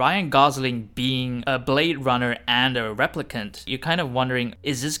Ryan Gosling being a Blade Runner and a replicant, you're kind of wondering,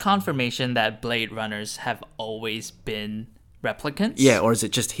 is this confirmation that Blade Runners have always been replicants? Yeah, or is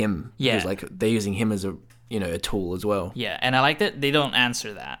it just him? Yeah. Because, like, they're using him as a tool as well. Yeah, and I like that they don't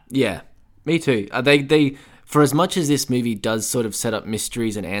answer that. Yeah, me too. They for as much as this movie does sort of set up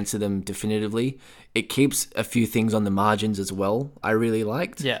mysteries and answer them definitively, it keeps a few things on the margins as well. I really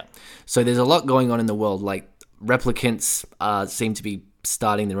liked. Yeah. So there's a lot going on in the world. Like replicants seem to be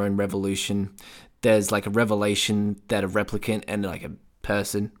starting their own revolution. There's like a revelation that a replicant and like a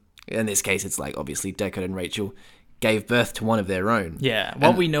person, in this case, it's like obviously Deckard and Rachel, gave birth to one of their own. Yeah.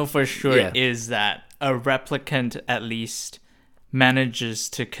 What we know for sure Yeah. is that a replicant at least manages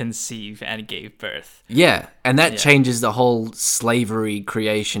to conceive and gave birth. Yeah, and that changes the whole slavery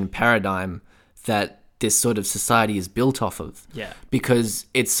creation paradigm that this sort of society is built off of. Yeah. Because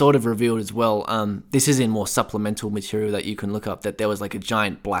it's sort of revealed as well, this is in more supplemental material that you can look up, that there was like a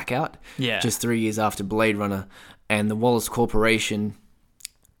giant blackout just 3 years after Blade Runner, and the Wallace Corporation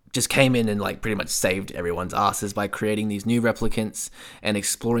just came in and like pretty much saved everyone's asses by creating these new replicants and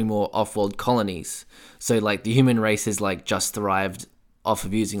exploring more off-world colonies. So like the human race is like just thrived off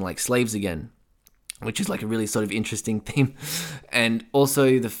of using like slaves again, which is like a really sort of interesting theme. And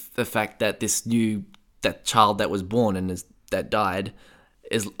also the fact that that child that was born and that died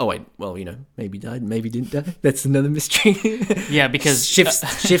is, maybe died, maybe didn't die. That's another mystery. Yeah, because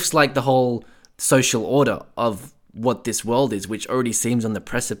shifts like the whole social order of what this world is, which already seems on the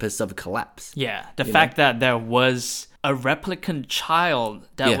precipice of a collapse. Yeah, the fact that there was a replicant child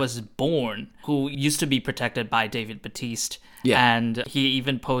that was born who used to be protected by David Batiste. Yeah. And he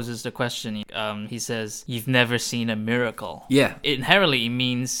even poses the question. He says, "You've never seen a miracle." Yeah. Inherently, it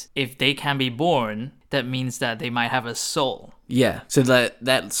means if they can be born, that means that they might have a soul. Yeah. So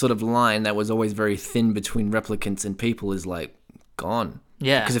that sort of line that was always very thin between replicants and people is like gone.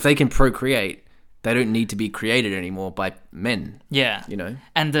 Yeah. Because if they can procreate, they don't need to be created anymore by men. Yeah. You know?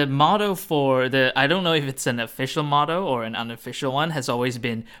 And the motto for I don't know if it's an official motto or an unofficial one, has always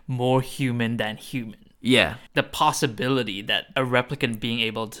been more human than human. Yeah. The possibility that a replicant being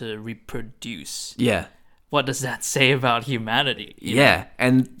able to reproduce. Yeah. What does that say about humanity? you know? Yeah.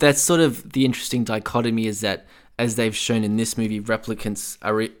 And that's sort of the interesting dichotomy, is that as they've shown in this movie, replicants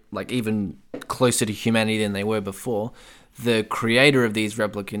are like even closer to humanity than they were before. The creator of these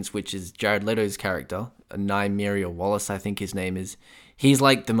replicants, which is Jared Leto's character, Nymeria Wallace, I think his name is, he's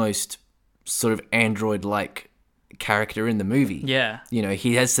like the most sort of android-like character in the movie. Yeah. You know,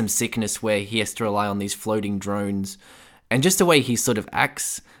 he has some sickness where he has to rely on these floating drones, and just the way he sort of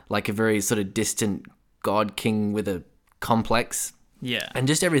acts like a very sort of distant god king with a complex. Yeah. And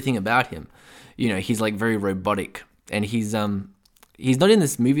just everything about him. You know, he's like very robotic, and he's not in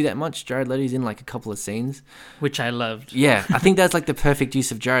this movie that much. Jared Leto's in like a couple of scenes. Which I loved. Yeah, I think that's like the perfect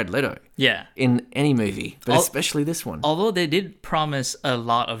use of Jared Leto. Yeah. In any movie, but especially this one. Although they did promise a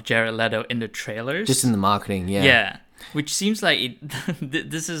lot of Jared Leto in the trailers. Just in the marketing, yeah. Yeah. Which seems like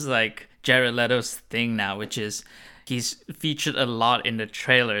this is like Jared Leto's thing now, which is he's featured a lot in the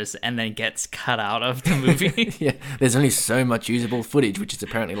trailers and then gets cut out of the movie. Yeah, there's only so much usable footage, which is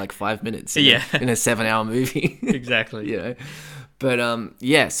apparently like 5 minutes in a 7-hour movie. Exactly. You know? But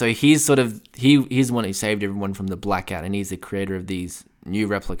yeah, so he's sort of he's the one who saved everyone from the blackout, and he's the creator of these new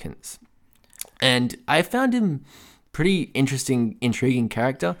replicants. And I found him pretty interesting, intriguing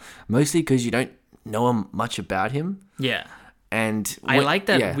character, mostly because you don't know much about him. Yeah. And I like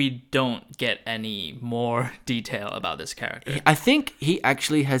that we don't get any more detail about this character. I think he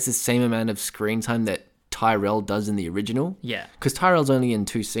actually has the same amount of screen time that Tyrell does in the original. Yeah. Because Tyrell's only in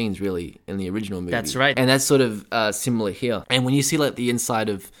 2 scenes, really, in the original movie. That's right. And that's sort of similar here. And when you see like the inside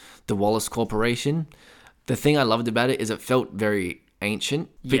of the Wallace Corporation, the thing I loved about it is it felt very ancient.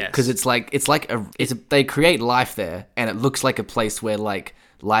 Because they create life there, and it looks like a place where like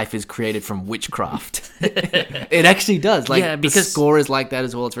life is created from witchcraft. It actually does. Like, yeah, because the score is like that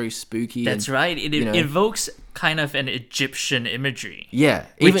as well. It's very spooky. That's right. It evokes kind of an Egyptian imagery. Yeah.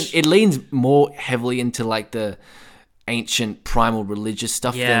 Even it leans more heavily into like the ancient primal religious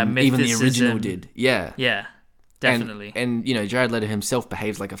stuff than even the original did. Yeah. Yeah. Definitely. And you know, Jared Leto himself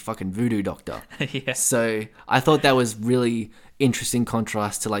behaves like a fucking voodoo doctor. Yeah. So I thought that was really interesting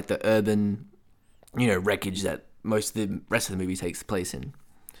contrast to like the urban, wreckage that most of the rest of the movie takes place in.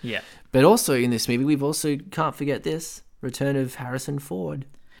 Yeah. But also in this movie, we've also, can't forget this, return of Harrison Ford.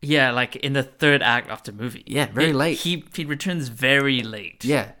 Yeah, like in the third act of the movie. Yeah, very late. He returns very late.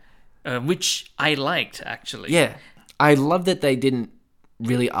 Yeah. Which I liked, actually. Yeah. I love that they didn't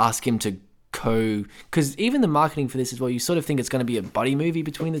really ask him to because even the marketing for this as well, you sort of think it's going to be a buddy movie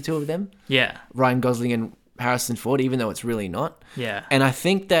between the two of them. Yeah. Ryan Gosling and Harrison Ford, even though it's really not. Yeah. And I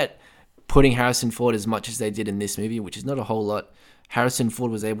think that putting Harrison Ford as much as they did in this movie, which is not a whole lot, Harrison Ford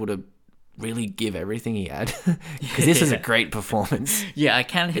was able to really give everything he had. Because this is a great performance. Yeah, I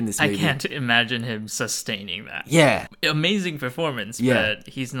can't imagine him sustaining that. Yeah. Amazing performance, but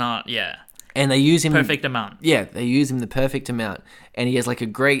he's not, And they use him... Perfect amount. Yeah, they use him the perfect amount. And he has like a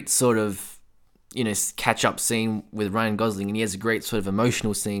great sort of, catch-up scene with Ryan Gosling. And he has a great sort of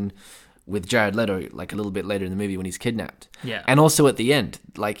emotional scene with Jared Leto, like a little bit later in the movie when he's kidnapped. Yeah. And also at the end,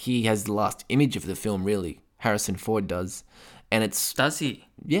 like he has the last image of the film, really. Harrison Ford does. And it's... Does he?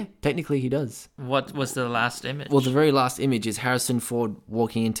 Yeah, technically he does. What was the last image? Well, the very last image is Harrison Ford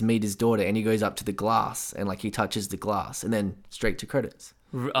walking in to meet his daughter, and he goes up to the glass, and like he touches the glass, and then straight to credits.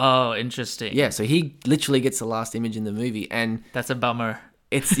 Oh, interesting. Yeah, so he literally gets the last image in the movie, and... That's a bummer.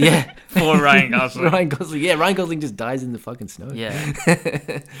 It's, For Ryan Gosling. Ryan Gosling just dies in the fucking snow. Yeah.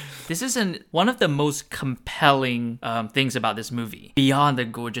 This is one of the most compelling things about this movie. Beyond the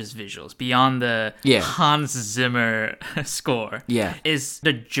gorgeous visuals, beyond the Hans Zimmer score. Yeah. Is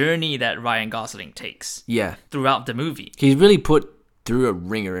the journey that Ryan Gosling takes. Yeah. Throughout the movie. He's really put through a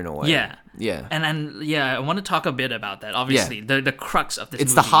ringer in a way. Yeah. Yeah. And I want to talk a bit about that. Obviously, the crux of this movie.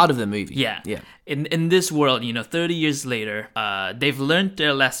 It's the heart of the movie. Yeah. Yeah. In this world, 30 years later, they've learned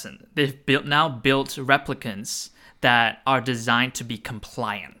their lesson. They've now built replicants that are designed to be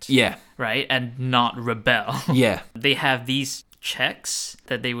compliant. Yeah. Right? And not rebel. Yeah. They have these checks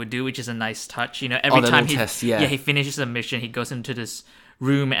that they would do, which is a nice touch. Every time he finishes a mission, he goes into this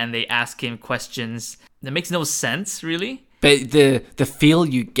room and they ask him questions that makes no sense, really. But the feel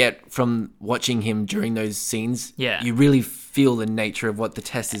you get from watching him during those scenes, you really feel the nature of what the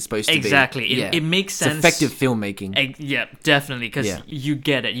test is supposed to be. Exactly. It makes sense. It's effective filmmaking. Yeah, definitely, because you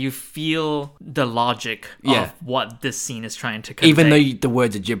get it. You feel the logic of what this scene is trying to convey. Even though the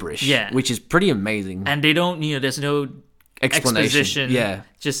words are gibberish, which is pretty amazing. And they don't, there's no exposition. Yeah.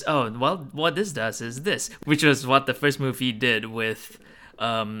 Just, what this does is this, which was what the first movie did with...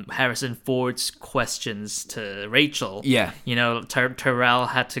 Harrison Ford's questions to Rachel. Yeah. Terrell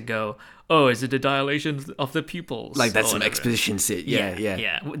had to go, is it the dilation of the pupils? Like that's some exposition shit.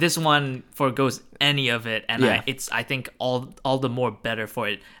 Yeah. This one forgoes any of it, and I think all the more better for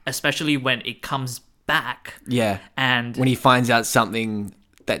it, especially when it comes back. Yeah. And when he finds out something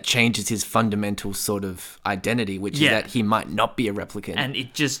that changes his fundamental sort of identity, which is that he might not be a replicant. And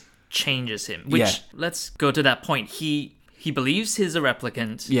it just changes him. Which, let's go to that point. He believes he's a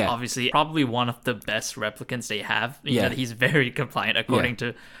replicant. Yeah. Obviously, probably one of the best replicants they have. He's very compliant, according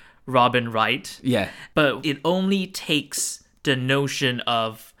to Robin Wright. Yeah. But it only takes the notion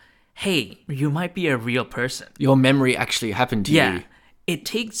of, hey, you might be a real person. Your memory actually happened to you. It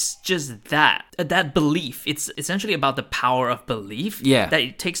takes just that belief. It's essentially about the power of belief. Yeah. That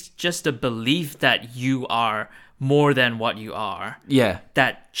it takes just the belief that you are more than what you are. Yeah.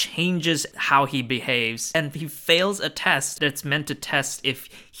 That changes how he behaves. And he fails a test that's meant to test if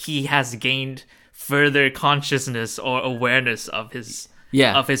he has gained further consciousness or awareness of his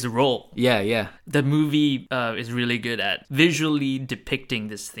of his role. Yeah. The movie is really good at visually depicting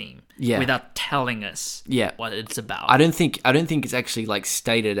this theme without telling us what it's about. I don't think it's actually like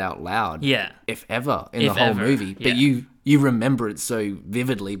stated out loud. Yeah. If ever in the whole movie, but you remember it so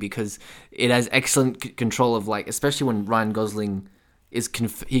vividly because it has excellent control of like, especially when Ryan Gosling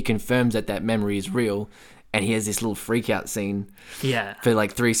he confirms that memory is real, and he has this little freak out scene. Yeah. For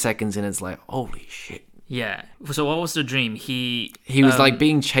like 3 seconds, and it's like, holy shit. Yeah. So what was the dream? He was like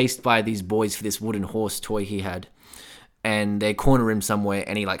being chased by these boys for this wooden horse toy he had. And they corner him somewhere,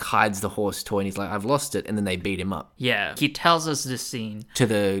 and he like hides the horse toy, and he's like, I've lost it, and then they beat him up. Yeah. He tells us this scene. To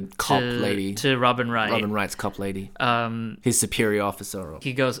the cop lady. To Robin Wright. Robin Wright's cop lady. His superior officer.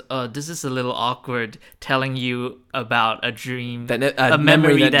 He goes, oh, this is a little awkward telling you about a dream. A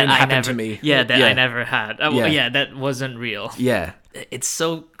memory that didn't happen to me. Yeah, I never had. That wasn't real. Yeah. It's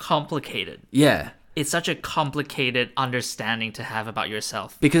so complicated. Yeah. It's such a complicated understanding to have about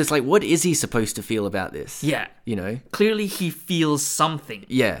yourself. Because it's like, what is he supposed to feel about this? Yeah. You know? Clearly he feels something.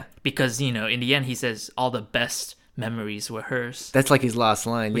 Yeah. Because, in the end he says all the best memories were hers. That's like his last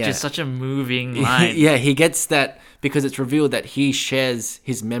line, Which is such a moving line. Yeah, he gets that because it's revealed that he shares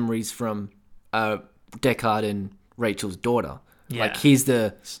his memories from Deckard and Rachel's daughter. Yeah. Like he's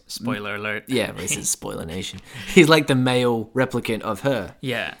the... Spoiler alert. Yeah, this is Spoiler Nation. He's like the male replicant of her.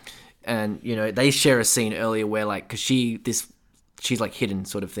 Yeah. And, they share a scene earlier where, like, because she's, like, hidden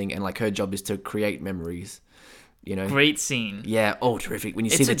sort of thing, and, like, her job is to create memories, Great scene. Yeah, terrific. When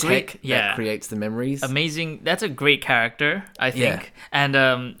you see the tech that creates the memories. Amazing. That's a great character, I think. Yeah.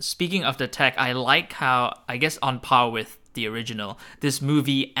 And speaking of the tech, I like how, I guess on par with the original, this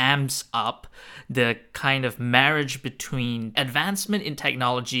movie amps up the kind of marriage between advancement in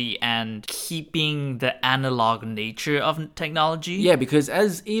technology and keeping the analog nature of technology. Yeah, because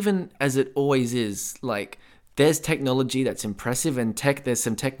even as it always is, like, there's technology that's impressive, and there's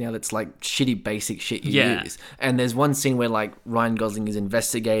some tech now that's like shitty basic shit you use. And there's one scene where like Ryan Gosling is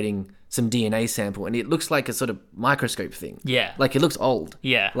investigating some DNA sample, and it looks like a sort of microscope thing. Yeah. Like, it looks old.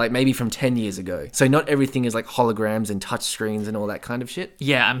 Yeah. Like, maybe from 10 years ago. So not everything is, like, holograms and touch screens and all that kind of shit.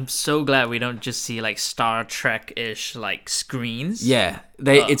 Yeah, I'm so glad we don't just see, like, Star Trek-ish, like, screens. Yeah.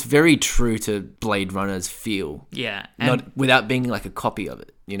 It's very true to Blade Runner's feel. Yeah. Not without being, like, a copy of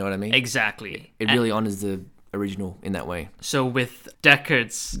it. You know what I mean? Exactly. It really honors the original in that way. So with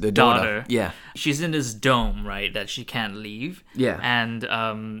Deckard's the daughter, yeah, she's in this dome, right, that she can't leave. Yeah. And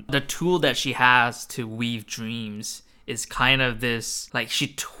the tool that she has to weave dreams is kind of this, like,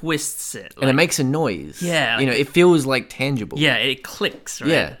 she twists it. And it makes a noise. Yeah. Like, it feels like tangible. Yeah, it clicks,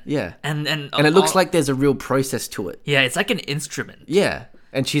 right? Yeah. And it looks like there's a real process to it. Yeah, it's like an instrument. Yeah.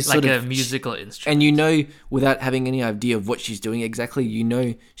 And she's like sort of a musical instrument. And without having any idea of what she's doing exactly,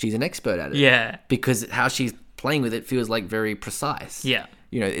 she's an expert at it. Yeah. Because how she's playing with it feels like very precise. Yeah.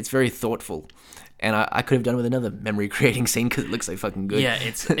 It's very thoughtful. And I could have done with another memory creating scene because it looks so fucking good. Yeah,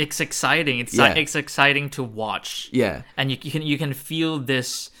 it's exciting. It's exciting to watch. Yeah. And you can feel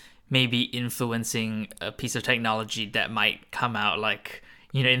this maybe influencing a piece of technology that might come out like,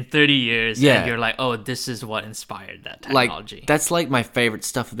 in 30 years, and you're like, oh, this is what inspired that technology. Like, that's like my favorite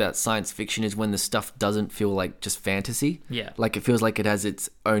stuff about science fiction is when the stuff doesn't feel like just fantasy. Yeah. Like, it feels like it has its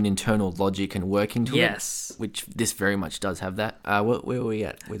own internal logic and working to it. Yes. Which this very much does have that. Where were we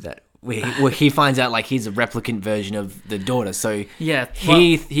at with that? Where he finds out, like, he's a replicant version of the daughter. So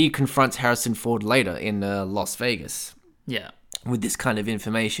he confronts Harrison Ford later in Las Vegas. Yeah. With this kind of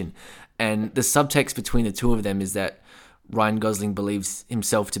information. And the subtext between the two of them is that Ryan Gosling believes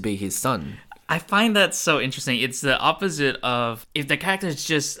himself to be his son. I find that so interesting. It's the opposite of if the characters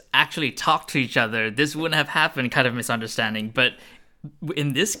just actually talk to each other, this wouldn't have happened, kind of misunderstanding. But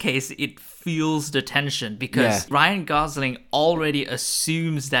in this case, it fuels the tension because Ryan Gosling already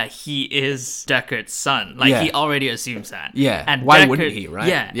assumes that he is Deckard's son. Like, he already assumes that. Yeah. And why wouldn't he, right?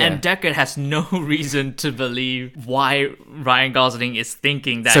 Yeah. And Deckard has no reason to believe why Ryan Gosling is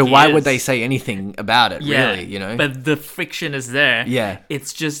thinking that So why would they say anything about it, really, But the friction is there. Yeah.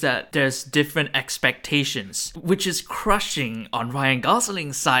 It's just that there's different expectations, which is crushing on Ryan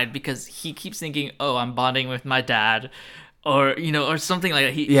Gosling's side because he keeps thinking, oh, I'm bonding with my dad. Or, or something like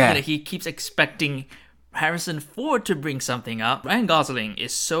that. He keeps expecting Harrison Ford to bring something up. Ryan Gosling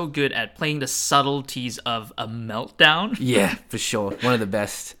is so good at playing the subtleties of a meltdown. Yeah, for sure. One of the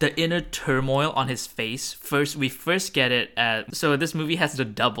best. The inner turmoil on his face. We first get it so this movie has the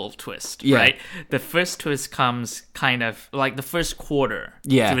double twist, right? The first twist comes kind of like the first quarter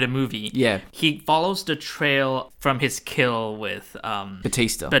through the movie. Yeah. He follows the trail from his kill with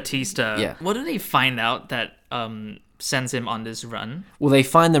Batista. Yeah. What do they find out that sends him on this run. Well, they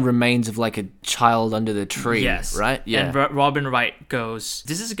find the remains of like a child under the tree, Yes. right? Yeah. And Robin Wright goes,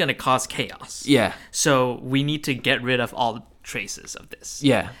 this is going to cause chaos. Yeah. So we need to get rid of all traces of this.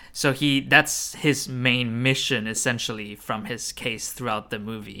 Yeah. So that's his main mission, essentially, from his case throughout the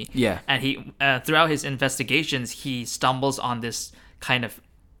movie. Yeah. And he throughout his investigations, he stumbles on this kind of,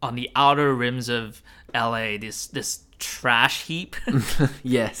 on the outer rims of LA, this trash heap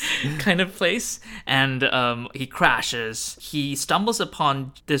Yes. kind of place, and he crashes. He stumbles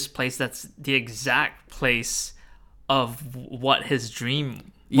upon this place that's the exact place of what his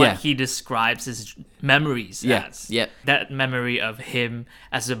dream, what he describes his memories as. Yeah. That memory of him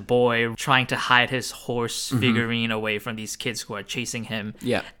as a boy trying to hide his horse figurine away from these kids who are chasing him.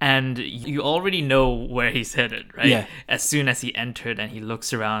 Yeah. And you already know where he's headed, right? Yeah. As soon as he entered and he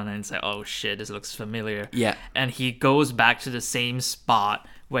looks around and it's like, oh shit, this looks familiar. Yeah. And he goes back to the same spot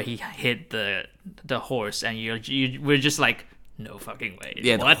where he hit the horse, and we're just like, no fucking way.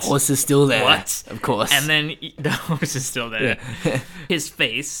 Yeah, what? the horse is still there. What? Of course. And then the horse is still there. Yeah. His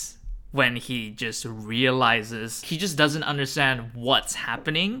face, when he just realizes, he just doesn't understand what's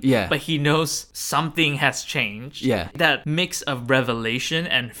happening. Yeah. But he knows something has changed. Yeah. That mix of revelation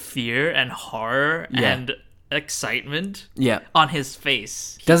and fear and horror and excitement on his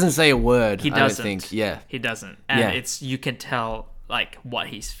face. Doesn't say a word, He I doesn't. don't think. Yeah. He doesn't. And Yeah. you can tell like what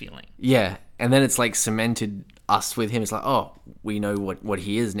he's feeling. Yeah. And then it's like cemented us with him. It's like, oh, we know what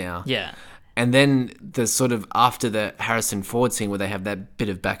he is now. Yeah. And then the sort of after the Harrison Ford scene where they have that bit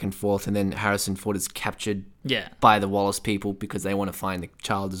of back and forth, and then Harrison Ford is captured by the Wallace people because they want to find the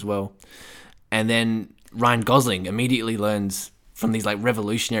child as well. And then Ryan Gosling immediately learns from these like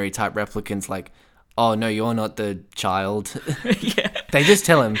revolutionary type replicants like, oh no, you're not the child. Yeah. They just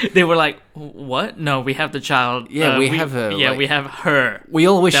tell him. They were like, what? No, we have the child. Yeah, we have her. Yeah, like, we have her. We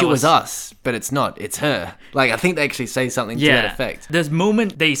all wish That it was us, but it's not. It's her. Like, I think they actually say something to that effect. The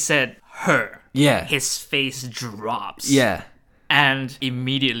moment they said her, Yeah. his face drops. Yeah. And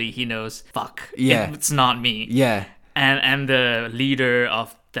immediately he knows, fuck. Yeah. It's not me. Yeah. And the leader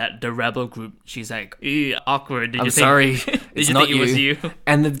of the rebel group, she's like, ew, awkward. Did I'm you think, sorry. Did It's you not think it was you?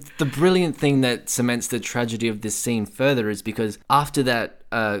 And the brilliant thing that cements the tragedy of this scene further is because after that,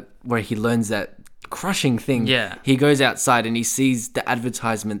 where he learns that crushing thing, he goes outside and he sees the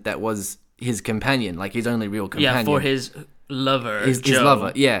advertisement that was his companion, like his only real companion. Yeah, for his lover, his Joe.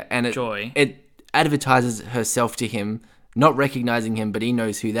 lover, yeah. And Joy. it advertises herself to him, not recognizing him, but he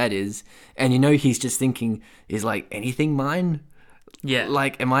knows who that is. And he's just thinking, is like, anything mine? Yeah.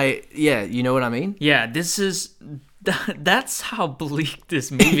 Like, am I... Yeah, you know what I mean? Yeah, this is... That's how bleak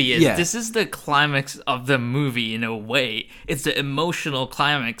this movie is. Yeah. This is the climax of the movie in a way. It's the emotional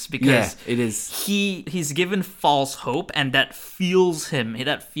climax because it is. He's given false hope, and that fuels him.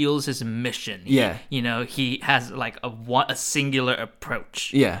 That fuels his mission. Yeah. He has like a singular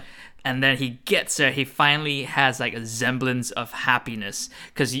approach. Yeah. And then he gets there. He finally has like a semblance of happiness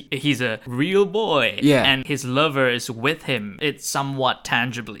because he's a real boy. Yeah. And his lover is with him. It's somewhat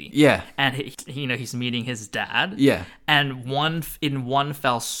tangibly. Yeah. And he's meeting his dad. Yeah. And in one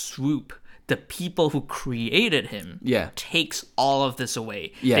fell swoop, the people who created him takes all of this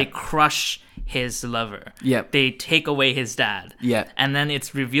away. Yeah. They crush his lover. Yep. They take away his dad. Yeah. And then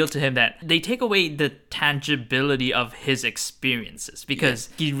it's revealed to him that they take away the tangibility of his experiences because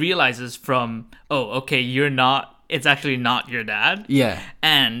he realizes it's actually not your dad. Yeah.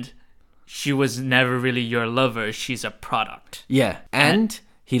 And she was never really your lover. She's a product. Yeah. And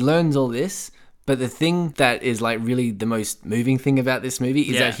he learns all this, but the thing that is like really the most moving thing about this movie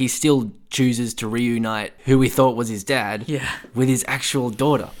is that he still chooses to reunite who we thought was his dad with his actual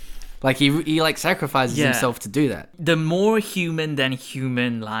daughter. Like he like sacrifices himself to do that. The more human than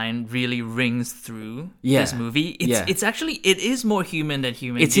human line really rings through this movie. It's actually, it is more human than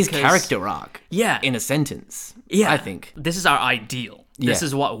human. It's his character arc. Yeah. In a sentence. Yeah. I think. This is our ideal. This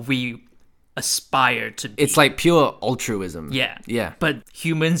is what we aspire to be. It's like pure altruism. Yeah. Yeah. But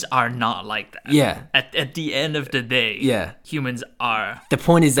humans are not like that. Yeah. At the end of the day, humans are The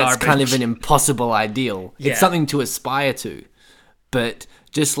point is that's garbage. kind of an impossible ideal. Yeah. It's something to aspire to. But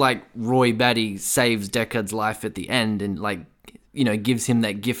just like Roy Batty saves Deckard's life at the end and like, gives him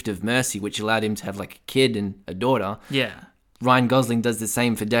that gift of mercy, which allowed him to have like a kid and a daughter. Yeah. Ryan Gosling does the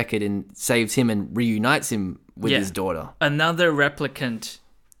same for Deckard and saves him and reunites him with his daughter. Another replicant.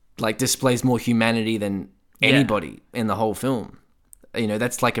 Like displays more humanity than anybody in the whole film.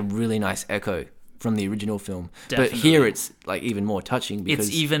 That's like a really nice echo from the original film. Definitely. But here it's like even more touching because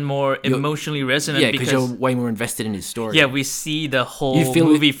It's even more emotionally resonant. yeah, because you're way more invested in his story. Yeah, we see the whole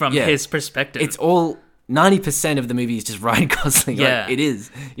movie from his perspective. It's all 90% of the movie is just Ryan Gosling. Yeah. Like, it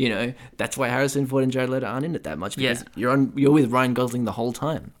is, you know. That's why Harrison Ford and Jared Leto aren't in it that much, because you're with Ryan Gosling the whole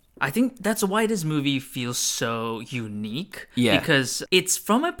time. I think that's why this movie feels so unique. Yeah. Because it's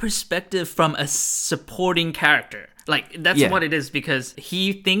from a perspective from a supporting character. Like, that's what it is, because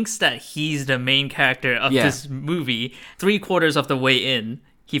he thinks that he's the main character of this movie. 3/4 of the way in,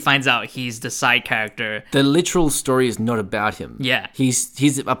 he finds out he's the side character. The literal story is not about him. Yeah.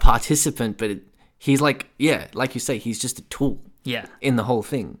 He's a participant, but he's like you say, he's just a tool in the whole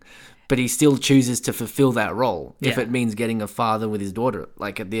thing. But he still chooses to fulfill that role if it means getting a father with his daughter,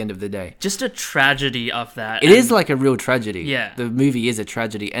 like, at the end of the day. Just a tragedy of that. It is like a real tragedy. Yeah. The movie is a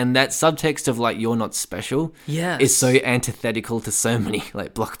tragedy. And that subtext of, like, you're not special is so antithetical to so many,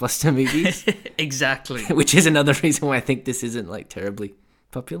 like, blockbuster movies. Exactly. Which is another reason why I think this isn't, like, terribly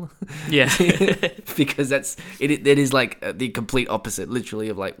popular. Yeah. Because it is like the complete opposite, literally,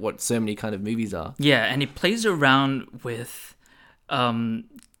 of, like, what so many kind of movies are. Yeah, and it plays around with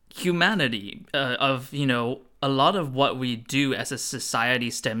humanity, of, you know, a lot of what we do as a society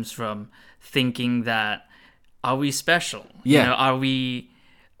stems from thinking that, are we special? Yeah. You know,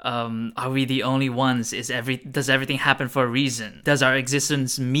 are we the only ones? Does everything happen for a reason? Does our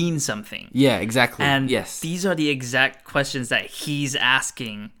existence mean something? Yeah, exactly. And yes, these are the exact questions that he's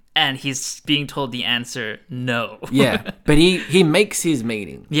asking, and he's being told the answer no. Yeah, but he makes his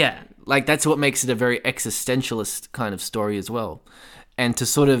meaning. Yeah. Like, that's what makes it a very existentialist kind of story as well. And to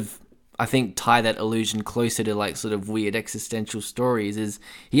sort of, I think, tie that illusion closer to, like, sort of weird existential stories is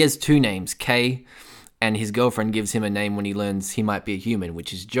he has two names, Kay, and his girlfriend gives him a name when he learns he might be a human,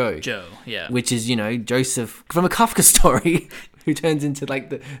 which is Joe. Joe, yeah. Which is, you know, Joseph from a Kafka story, who turns into,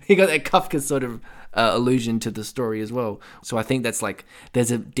 like, he got that Kafka sort of allusion to the story as well. So I think that's, like,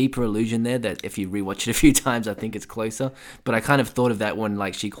 there's a deeper illusion there that if you rewatch it a few times, I think it's closer. But I kind of thought of that when,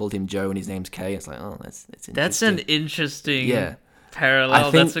 like, she called him Joe and his name's Kay. It's like, oh, that's interesting. That's an interesting... Yeah. Parallel.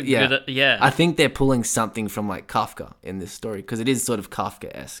 I think, that's a good. I think they're pulling something from, like, Kafka in this story, because it is sort of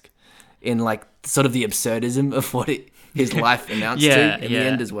Kafka-esque in, like, sort of the absurdism of what his life amounts to in the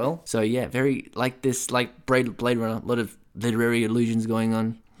end as well. So yeah, very like this, like Blade Runner, a lot of literary allusions going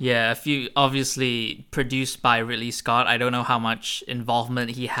on. Yeah, a few, obviously produced by Ridley Scott. I don't know how much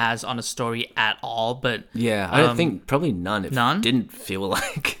involvement he has on the story at all, but... Yeah, I don't think, probably none. It didn't feel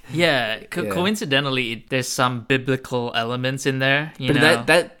like... Yeah, coincidentally, there's some biblical elements in there, you know?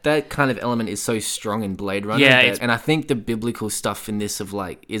 That kind of element is so strong in Blade Runner. Yeah, and I think the biblical stuff in this of,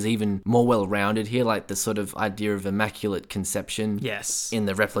 like, is even more well-rounded here, like the sort of idea of immaculate conception in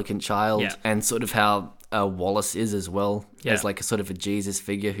the replicant child, and sort of how... Wallace is as well, as like a sort of a Jesus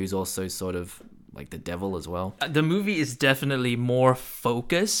figure who's also sort of like the devil as well. The movie is definitely more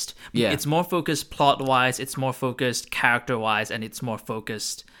focused. Yeah. It's more focused plot-wise, it's more focused character-wise, and it's more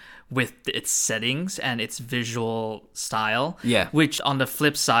focused with its settings and its visual style. Yeah. Which, on the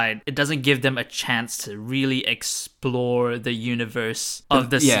flip side, it doesn't give them a chance to really explore the universe of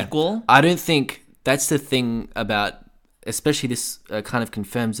the sequel. I don't think that's the thing about, especially this kind of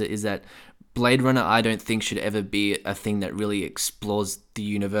confirms it, is that Blade Runner, I don't think, should ever be a thing that really explores the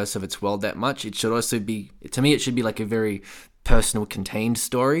universe of its world that much. It should also be, to me, it should be like a very personal, contained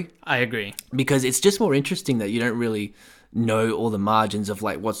story. I agree. Because it's just more interesting that you don't really know all the margins of,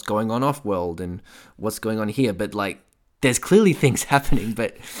 like, what's going on off-world and what's going on here. But, like, there's clearly things happening,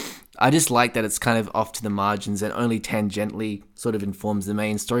 but I just like that it's kind of off to the margins and only tangentially sort of informs the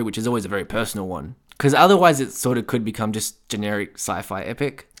main story, which is always a very personal one. Because otherwise it sort of could become just generic sci-fi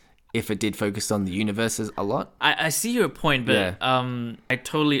epic if it did focus on the universes a lot. I see your point, but I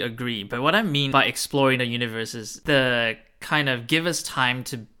totally agree. But what I mean by exploring the universe is the kind of give us time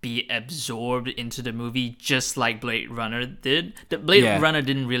to be absorbed into the movie, just like Blade Runner did. The Blade Runner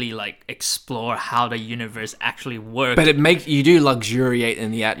didn't really like explore how the universe actually worked, but it makes you do luxuriate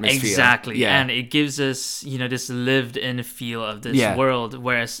in the atmosphere. Exactly, and it gives us, you know, this lived-in feel of this world,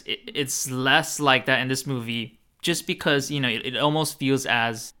 whereas it's less like that in this movie. Just because, you know, it almost feels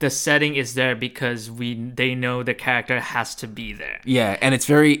as the setting is there because they know the character has to be there. Yeah, and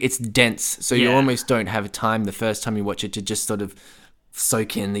it's dense, so you almost don't have time the first time you watch it to just sort of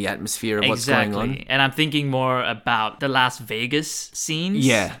soak in the atmosphere of what's going on. And I'm thinking more about the Las Vegas scenes.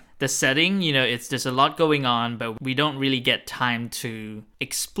 Yeah. The setting, you know, there's a lot going on, but we don't really get time to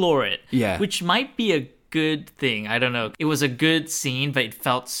explore it. Yeah. Which might be a good thing. I don't know. It was a good scene, but it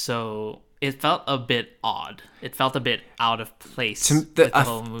felt a bit odd. It felt a bit out of place with the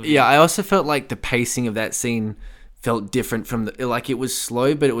whole movie. Yeah, I also felt like the pacing of that scene felt different from like it was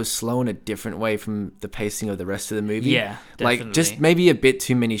slow, but it was slow in a different way from the pacing of the rest of the movie. Yeah, definitely. Like just maybe a bit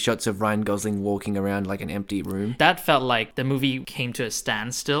too many shots of Ryan Gosling walking around like an empty room. That felt like the movie came to a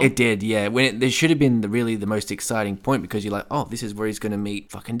standstill. It did, yeah. There should have been really the most exciting point, because you're like, oh, this is where he's going to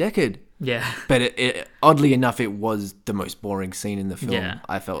meet fucking Deckard. Yeah. But oddly enough, it was the most boring scene in the film, Yeah.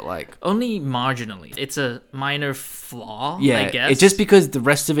 I felt like. Only marginally. It's a minor flaw, Yeah, I guess. it's just because the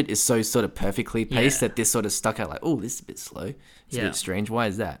rest of it is so sort of perfectly paced Yeah. that this sort of stuck out like, oh, this is a bit slow. It's a Yeah. bit strange. Why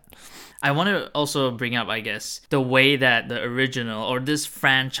is that? I want to also bring up, I guess, the way that the original, or this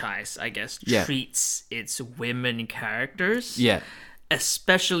franchise, I guess, Yeah. treats its women characters. Yeah.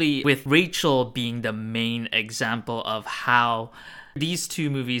 Especially with Rachel being the main example of how these two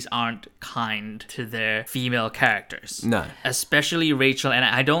movies aren't kind to their female characters. No. Especially Rachel, and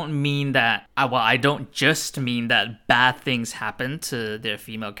I don't mean that, I don't just mean that bad things happen to their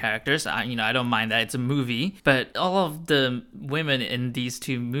female characters. I don't mind that, it's a movie, but all of the women in these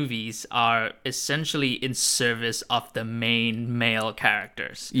two movies are essentially in service of the main male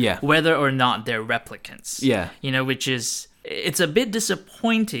characters. Yeah. Whether or not they're replicants. Yeah. Which is... It's a bit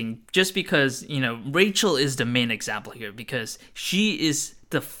disappointing just because, Rachel is the main example here because she is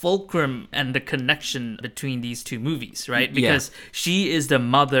the fulcrum and the connection between these two movies, right? Because she is the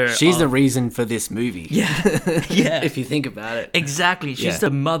mother. She's the reason for this movie. Yeah. Yeah. If you think about it. Exactly. She's Yeah.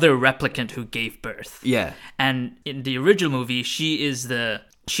 the mother replicant who gave birth. Yeah. And in the original movie, she's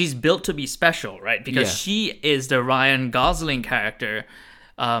built to be special, right? Because Yeah. she is the Ryan Gosling character.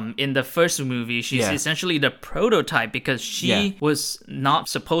 In the first movie, she's Yeah. essentially the prototype because she Yeah. was not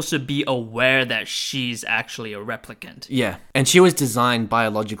supposed to be aware that she's actually a replicant. Yeah. And she was designed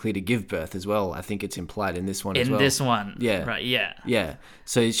biologically to give birth as well. I think it's implied in this one as In well. this one. Yeah. Right, yeah. Yeah.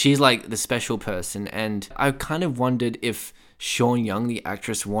 So she's like the special person. And I kind of wondered if Sean Young, the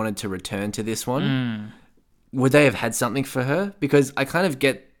actress, wanted to return to this one. Would they have had something for her? Because I kind of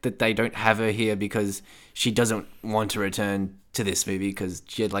get that they don't have her here because she doesn't want to return to this movie because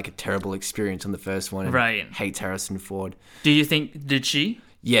she had like a terrible experience on the first one and Right. hates Harrison Ford. Did she?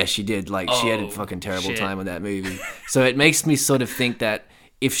 Yeah, she did. Like, she had a Oh, fucking terrible shit. time with that movie. So it makes me sort of think that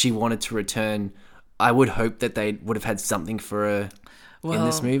if she wanted to return, I would hope that they would have had something for her in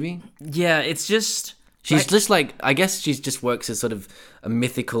this movie. Yeah, it's just... She's just like, I guess she just works as sort of a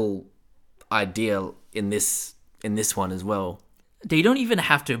mythical ideal in this one as well. They don't even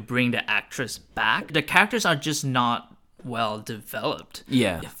have to bring the actress back. The characters are just not well developed.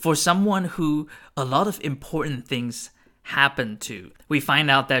 Yeah. For someone who a lot of important things happened to. We find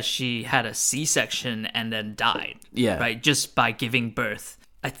out that she had a C-section and then died. Yeah. Right? Just by giving birth.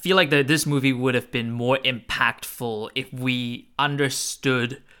 I feel like this movie would have been more impactful if we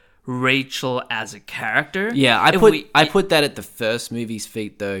understood Rachel as a character. Yeah, I put that at the first movie's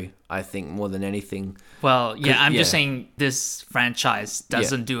feet though, I think, more than anything. Well, yeah, I'm just yeah. saying this franchise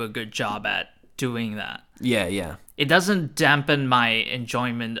doesn't do a good job at doing that. Yeah, yeah. It doesn't dampen my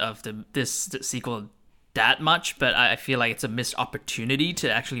enjoyment of this sequel that much, but I feel like it's a missed opportunity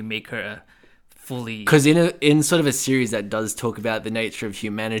to actually make her a fully... Because in sort of a series that does talk about the nature of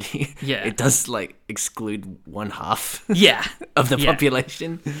humanity, Yeah. it does like exclude one half Yeah. of the Yeah.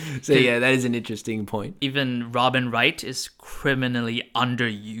 population. So yeah, that is an interesting point. Even Robin Wright is criminally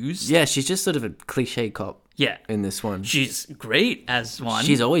underused. Yeah, she's just sort of a cliche cop Yeah. in this one. She's great as one.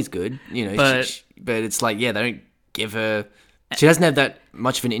 She's always good, But- but it's like, yeah, they don't give her... She doesn't have that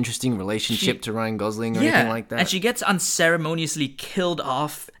much of an interesting relationship to Ryan Gosling or anything like that. And she gets unceremoniously killed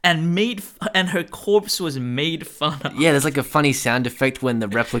off and and her corpse was made fun of. Yeah, there's like a funny sound effect when the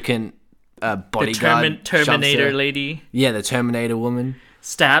replicant bodyguard shoves Terminator her. lady Yeah, the Terminator woman.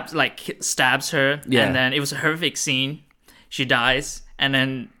 stabs her, Yeah. and then it was a horrific scene. She dies, and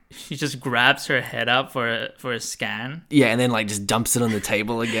then she just grabs her head up for a scan. Yeah, and then like just dumps it on the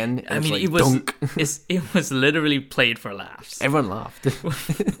table again. And I mean, like, it was dunk. it was literally played for laughs. Everyone laughed.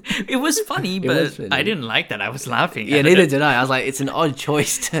 It was funny, but was funny. I didn't like that. I was laughing. Yeah, at neither it. did I. I was like, it's an odd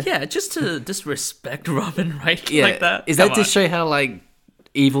choice to... Yeah, just to disrespect Robin Wright Yeah. like that. Is that Come to on. show how like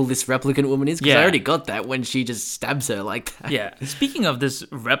evil this replicant woman is? Because Yeah. I already got that when she just stabs her like that. Yeah. Speaking of this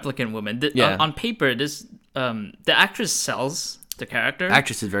replicant woman, Yeah. on paper, this the actress sells the character.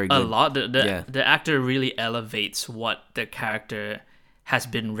 Actress is very A good. lot. Yeah. The actor really elevates what the character has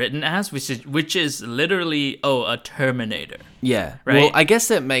been written as, which is literally a Terminator. Yeah. Right? Well, I guess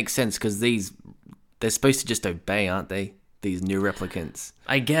that makes sense because they're supposed to just obey, aren't they? These new replicants.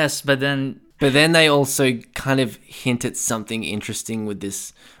 I guess, but then But then they also kind of hint at something interesting with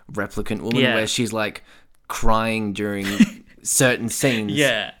this replicant woman Yeah. where she's like crying during certain scenes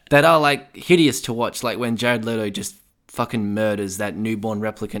Yeah. that are like hideous to watch. Like when Jared Leto just fucking murders that newborn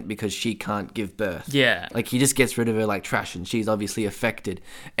replicant because she can't give birth. Yeah. Like, he just gets rid of her like trash, and she's obviously affected.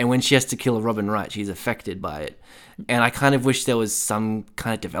 And when she has to kill Robin Wright, she's affected by it. And I kind of wish there was some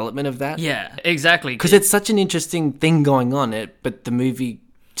kind of development of that. Yeah, exactly. Because it's such an interesting thing going on, but the movie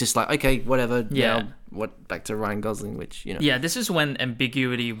just like, okay, whatever. Yeah. Now, back to Ryan Gosling, which, you know. Yeah, this is when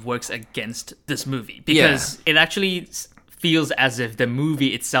ambiguity works against this movie. Because it actually feels as if the movie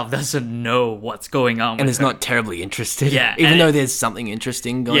itself doesn't know what's going on with and is her. not terribly interested. Yeah, even though there's something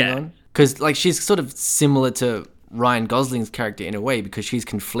interesting going on. Because, like, she's sort of similar to Ryan Gosling's character in a way, because she's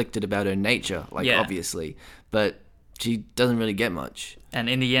conflicted about her nature, like, obviously. But she doesn't really get much. And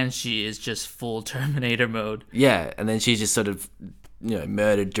in the end, she is just full Terminator mode. Yeah, and then she's just sort of, you know,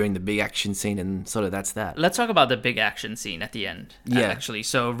 murdered during the big action scene, and sort of that's that. Let's talk about the big action scene at the end, actually.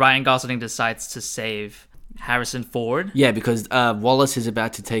 So Ryan Gosling decides to save Harrison Ford. Yeah, because Wallace is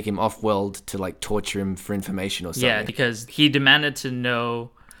about to take him off-world to, like, torture him for information or something. Yeah, because he demanded to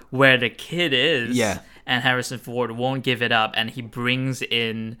know where the kid is. Yeah. And Harrison Ford won't give it up, and he brings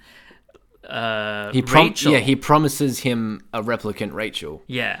in Rachel. Yeah, he promises him a replicant Rachel.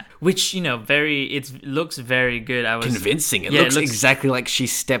 Yeah, which, you know, it looks very good. Convincing. It looks exactly like she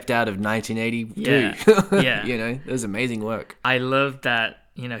stepped out of 1982. Yeah. You know, it was amazing work. I love that.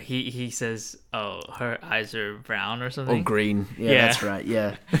 You know, he says, "Oh, her eyes are brown or something." Or green. Yeah, that's right.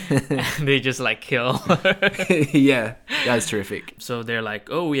 Yeah. And they just like kill her. Yeah, that's terrific. So they're like,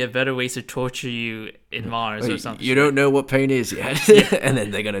 "Oh, we have better ways to torture you in Mars or something." You don't know what pain is yet. And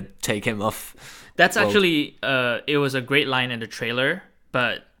then they're gonna take him off. That's actually it was a great line in the trailer,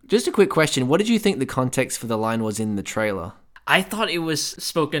 but just a quick question: what did you think the context for the line was in the trailer? I thought it was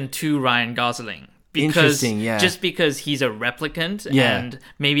spoken to Ryan Gosling. Interesting, yeah. Just because he's a replicant, and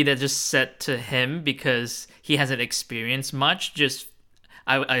maybe they're just set to him because he hasn't experienced much.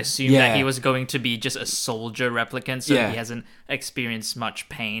 I assume that he was going to be just a soldier replicant, so he hasn't experienced much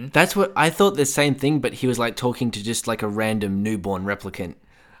pain. That's what I thought. The same thing, but he was like talking to just like a random newborn replicant.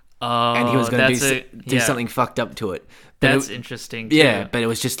 Oh, and he was going to do something fucked up to it. But that's interesting too. Yeah, but it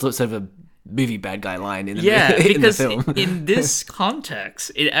was just sort of a movie bad guy line in the, because in the film. In this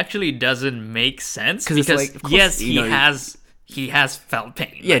context, it actually doesn't make sense because like, yes, he has felt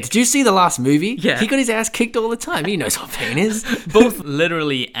pain. Yeah, did you see the last movie? Yeah. He got his ass kicked all the time. He knows what pain is. Both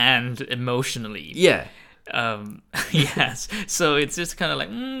literally and emotionally. Yeah. Yes. So it's just kind of like,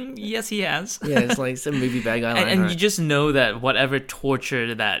 yes, he has. Yeah, it's like some movie bad guy line. And you just know that whatever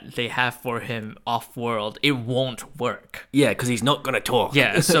torture that they have for him off-world, it won't work. Yeah, because he's not going to talk.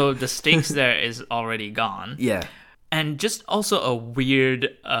 Yeah, so the stakes there is already gone. Yeah. And just also a weird,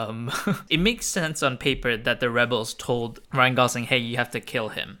 it makes sense on paper that the rebels told Ryan Gosling, hey, you have to kill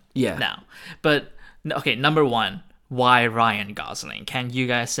him now. But, okay, number one, why Ryan Gosling? Can you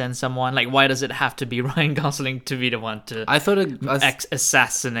guys send someone? Like, why does it have to be Ryan Gosling to be the one to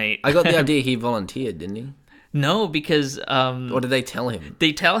assassinate? I got the idea he volunteered, didn't he? No, because... or did they tell him?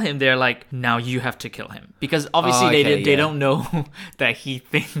 They tell him, they're like, now you have to kill him. Because obviously they don't know that he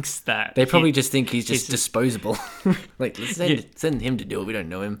thinks that... They probably just think he's just disposable. Like, let's send him to do it. We don't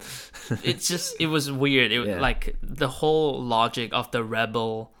know him. It was weird. Like, the whole logic of the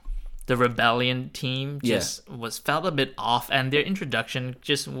rebellion team felt a bit off, and their introduction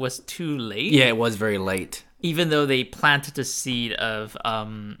just was too late. Yeah, it was very late. Even though they planted the seed of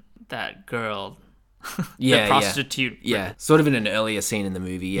that girl... the prostitute. Yeah, sort of in an earlier scene in the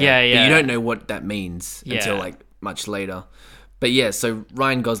movie. Yeah. But you don't know what that means until like much later. But yeah, so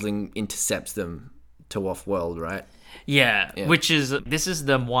Ryan Gosling intercepts them to off-world, right? Yeah, this is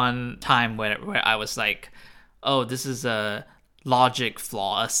the one time where I was like, oh, this is a logic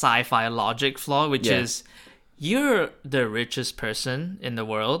flaw, a sci-fi logic flaw, which is... You're the richest person in the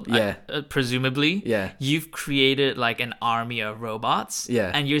world, presumably. Yeah. You've created like an army of robots. Yeah.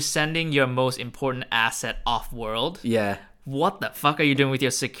 And you're sending your most important asset off-world. Yeah. What the fuck are you doing with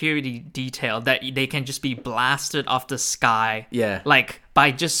your security detail that they can just be blasted off the sky? Yeah. Like, by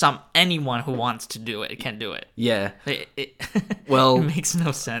just anyone who wants to do it can do it. Yeah. It makes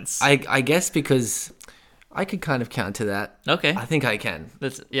no sense. I guess because... I could kind of counter that. Okay. I think I can.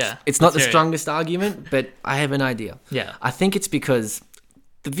 It's not the strongest argument, but I have an idea. Yeah. I think it's because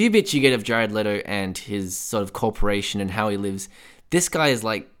the view bits you get of Jared Leto and his sort of corporation and how he lives, this guy is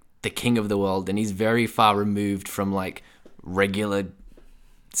like the king of the world, and he's very far removed from like regular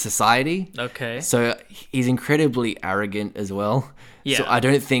society. Okay. So he's incredibly arrogant as well. Yeah. So I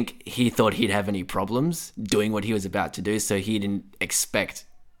don't think he thought he'd have any problems doing what he was about to do, so he didn't expect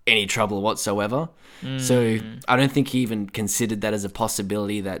any trouble whatsoever. So I don't think he even considered that as a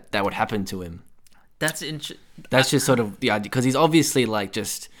possibility that would happen to him. That's just sort of the idea, because he's obviously like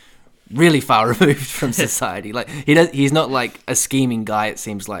just really far removed from society. Like he's not like a scheming guy. It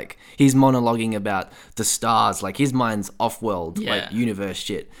seems like he's monologuing about the stars. Like his mind's off-world, like universe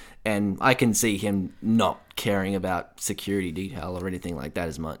shit. And I can see him not caring about security detail or anything like that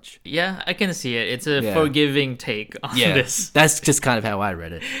as much. Yeah, I can see it. It's a forgiving take on this. That's just kind of how I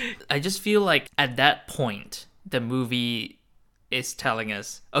read it. I just feel like at that point, the movie is telling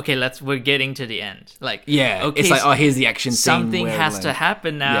us, okay, we're getting to the end. Like, okay, it's like, oh, here's the action scene. Something has to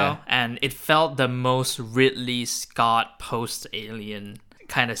happen now, and it felt the most Ridley Scott post-Alien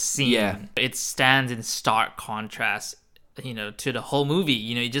kind of scene. Yeah. It stands in stark contrast, to the whole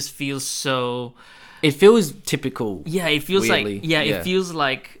movie. It just feels so... It feels typical. Yeah, it feels weirdly. It feels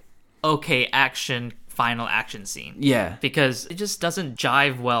like, okay, final action scene. Yeah. Because it just doesn't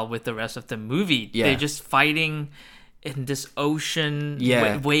jive well with the rest of the movie. Yeah. They're just fighting in this ocean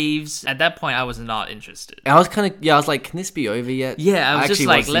waves. At that point, I was not interested. I was I was like, can this be over yet? Yeah, I was just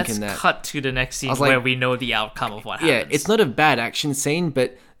like, let's cut to the next scene where we know the outcome of what happens. Yeah, it's not a bad action scene,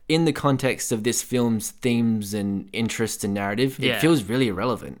 but in the context of this film's themes and interests and narrative, it feels really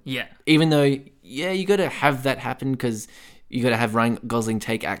irrelevant. Yeah. Even though, you got to have that happen because you got to have Ryan Gosling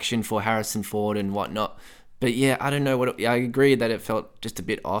take action for Harrison Ford and whatnot. But I don't know I agree that it felt just a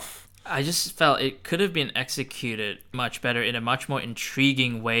bit off. I just felt it could have been executed much better in a much more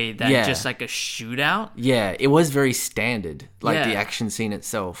intriguing way than just like a shootout. Yeah, it was very standard, like the action scene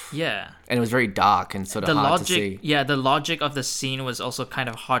itself. Yeah. And it was very dark and sort of hard to see. Yeah, the logic of the scene was also kind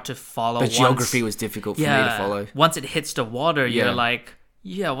of hard to follow. The geography was difficult for me to follow. Once it hits the water, you're like,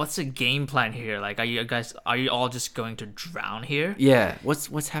 what's the game plan here? Like, are you all just going to drown here? Yeah,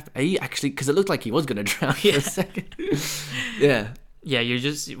 what's happening? Are you actually, because it looked like he was going to drown for a second. Yeah. Yeah, you're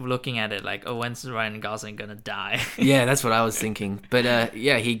just looking at it like, oh, when's Ryan Gosling gonna die? Yeah, that's what I was thinking. But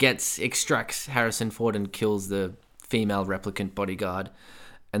he extracts Harrison Ford and kills the female replicant bodyguard.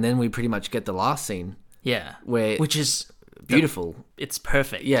 And then we pretty much get the last scene. Yeah. Which is beautiful. It's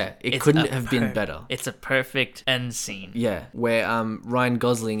perfect. Yeah, it couldn't have been better. It's a perfect end scene. Yeah, where Ryan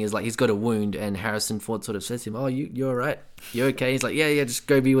Gosling is like, he's got a wound, and Harrison Ford sort of says to him, oh, you're all right? You okay? He's like, yeah, just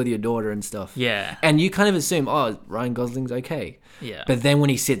go be with your daughter and stuff. Yeah. And you kind of assume, oh, Ryan Gosling's okay. Yeah. But then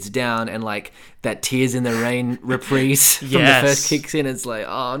when he sits down and like that Tears in the Rain reprise from the first kicks in, it's like,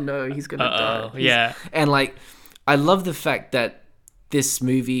 oh no, he's going to die. Yeah. And like, I love the fact that this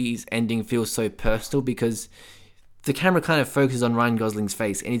movie's ending feels so personal because the camera kind of focuses on Ryan Gosling's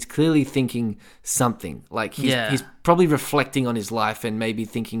face and he's clearly thinking something. Like he's probably reflecting on his life and maybe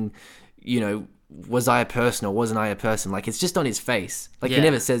thinking, was I a person or wasn't I a person? Like, it's just on his face. Like, he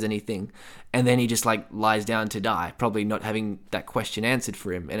never says anything. And then he just, like, lies down to die, probably not having that question answered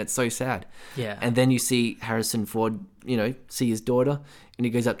for him. And it's so sad. Yeah. And then you see Harrison Ford, see his daughter, and he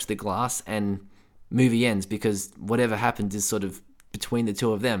goes up to the glass, and movie ends because whatever happens is sort of between the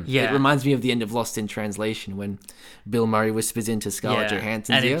two of them. Yeah. It reminds me of the end of Lost in Translation when Bill Murray whispers into Scarlett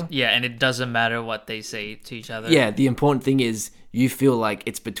Johansson's ear. And it doesn't matter what they say to each other. Yeah, the important thing is you feel like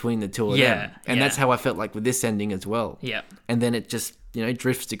it's between the two of them. And that's how I felt like with this ending as well. Yeah. And then it just,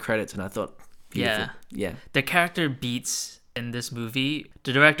 drifts to credits and I thought, beautiful. Yeah. The character beats in this movie.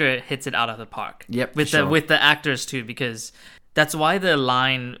 The director hits it out of the park. Yep, with the actors too, because that's why the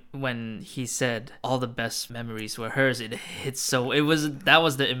line when he said all the best memories were hers, it hits that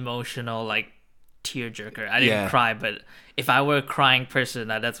was the emotional like tearjerker. I didn't cry, but if I were a crying person,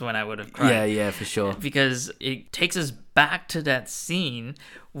 that's when I would have cried. Yeah, for sure. Because it takes us back to that scene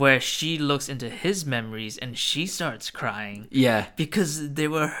where she looks into his memories and she starts crying. Yeah. Because they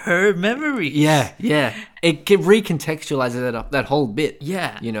were her memories. Yeah. It recontextualizes that whole bit.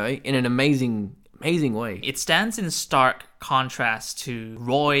 Yeah. In an amazing way. It stands in stark contrast to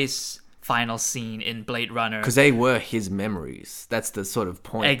Roy's final scene in Blade Runner. Because they were his memories. That's the sort of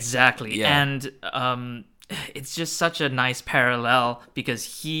point. Exactly. Yeah. And it's just such a nice parallel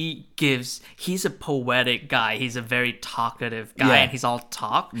because he's a poetic guy. He's a very talkative guy and he's all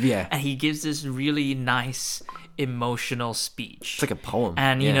talk. Yeah. And he gives this really nice emotional speech. It's like a poem.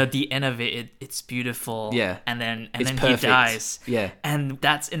 And the end of it's beautiful. Yeah. And then he dies. Yeah. And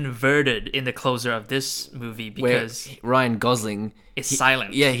that's inverted in the closer of this movie because where Ryan Gosling is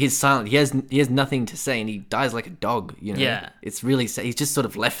silent. Yeah, he's silent. He has nothing to say and he dies like a dog, Yeah. It's really sad. He's just sort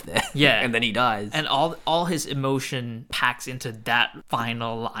of left there. Yeah. And then he dies. And all his emotion packs into that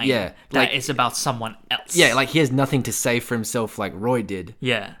final line. Yeah. That is about someone else. Yeah, like he has nothing to say for himself like Roy did.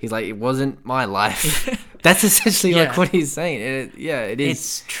 Yeah. He's like, it wasn't my life. That's essentially like what he's saying. It is.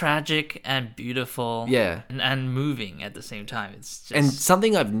 It's tragic and beautiful. Yeah. And moving at the same time. It's just... And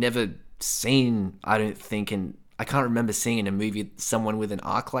something I've never seen, I don't think, and I can't remember seeing in a movie someone with an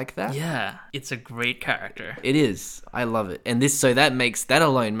arc like that. Yeah, it's a great character. It is. I love it. And that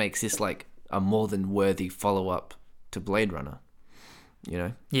alone makes this like a more than worthy follow-up to Blade Runner. You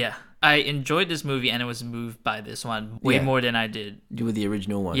know? Yeah. I enjoyed this movie and I was moved by this one way more than I did with the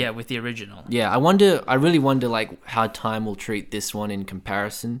original one. Yeah, with the original. Yeah, I really wonder like how time will treat this one in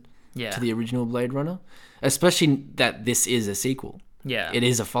comparison to the original Blade Runner, especially that this is a sequel. Yeah. It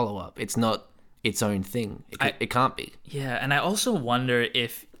is a follow-up. It's not its own thing. It can't be. Yeah, and I also wonder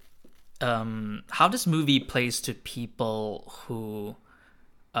if how this movie plays to people who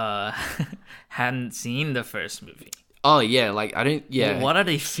hadn't seen the first movie. Oh yeah, like I don't. Yeah, what are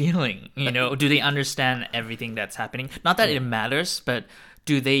they feeling? You know, do they understand everything that's happening? Not that it matters, but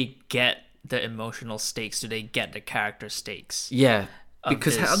do they get the emotional stakes? Do they get the character stakes? Yeah,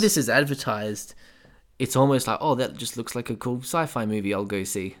 because how this is advertised, it's almost like, oh, that just looks like a cool sci-fi movie I'll go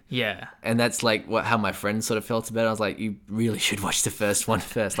see. Yeah, and that's like how my friends sort of felt about it. I was like, you really should watch the first one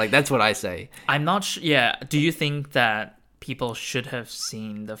first. Like that's what I say. I'm not sure. Yeah, do you think that people should have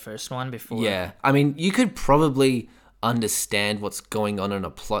seen the first one before? Yeah, I mean, you could probably understand what's going on a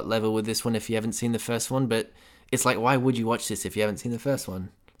plot level with this one if you haven't seen the first one, but it's like, why would you watch this if you haven't seen the first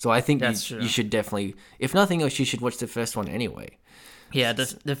one? So I think you should definitely, if nothing else, you should watch the first one anyway. Yeah,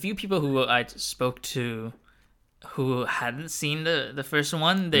 the few people who I spoke to who hadn't seen the first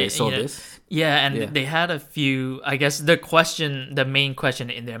one, they saw this. Yeah, and they had a few. I guess the main question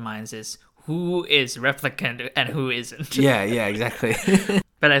in their minds is who is replicant and who isn't. Yeah, exactly.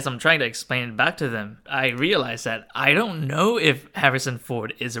 But as I'm trying to explain it back to them, I realize that I don't know if Harrison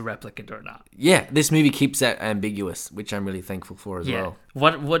Ford is a replicant or not. Yeah, this movie keeps that ambiguous, which I'm really thankful for as well.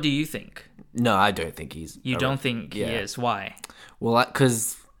 What do you think? No, I don't think he's... You don't think he is? Why? Well,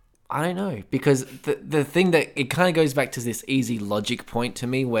 because... I don't know. Because the thing that... It kind of goes back to this easy logic point to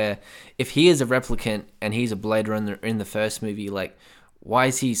me, where if he is a replicant and he's a Blade Runner in the first movie, like... Why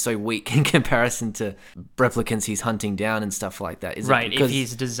is he so weak in comparison to replicants he's hunting down and stuff like that? If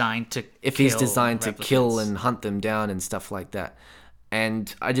he's designed to kill and hunt them down and stuff like that.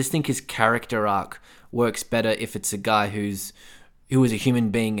 And I just think his character arc works better if it's a guy who is a human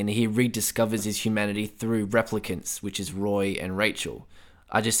being and he rediscovers his humanity through replicants, which is Roy and Rachel.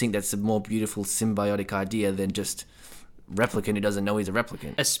 I just think that's a more beautiful symbiotic idea than just replicant who doesn't know he's a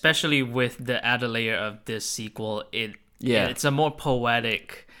replicant. Especially with the added layer of this sequel, it's a more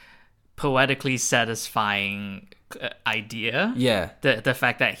poetically satisfying idea. Yeah. The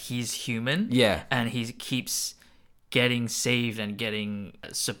fact that he's human. Yeah. And he keeps getting saved and getting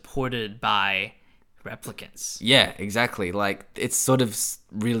supported by replicants. Yeah, exactly. Like, it's sort of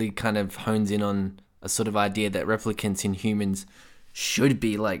really kind of hones in on a sort of idea that replicants and humans should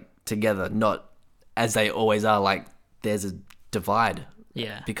be, like, together, not as they always are, like, there's a divide.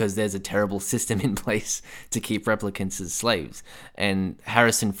 Yeah. Because there's a terrible system in place to keep replicants as slaves. And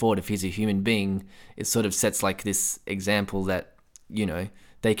Harrison Ford, if he's a human being, it sort of sets like this example that, you know,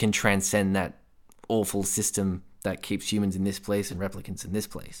 they can transcend that awful system that keeps humans in this place and replicants in this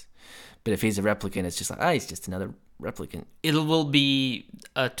place. But if he's a replicant, it's just like, he's just another replicant. It will be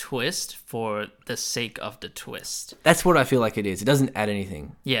a twist for the sake of the twist. That's what I feel like it is. It doesn't add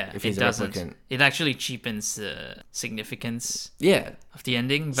anything. Yeah, if he's it doesn't. A replicant. It actually cheapens the significance. Yeah. Of the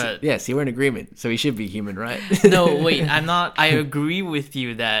ending, but see, we're in agreement. So he should be human, right? No, wait, I'm not. I agree with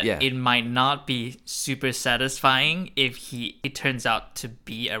you that it might not be super satisfying if it turns out to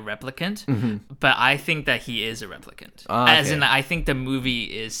be a replicant. Mm-hmm. But I think that he is a replicant. Okay. As in, I think the movie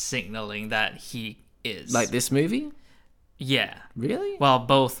is signaling that he is. Like this movie? Yeah. Really? Well,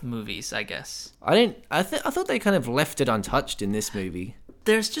 both movies, I guess. I thought they kind of left it untouched in this movie.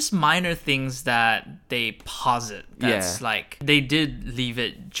 There's just minor things that they posit that's like they did leave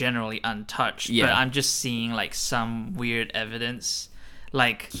it generally untouched, but I'm just seeing like some weird evidence.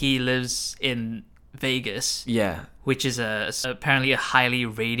 Like he lives in Vegas, which is apparently a highly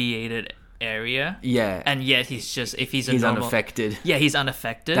radiated area, and yet he's unaffected. He's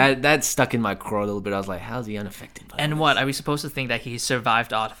unaffected. That stuck in my craw a little bit. I was like, how's he unaffected by and this? What are we supposed to think, that he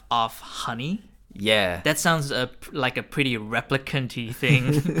survived off honey? Yeah. That sounds like a pretty replicant-y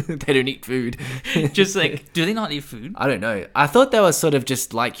thing. They don't eat food. Just like, do they not eat food? I don't know. I thought they were sort of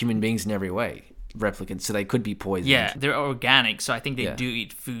just like human beings in every way. Replicants, so they could be poisoned. Yeah, they're organic, so I think they do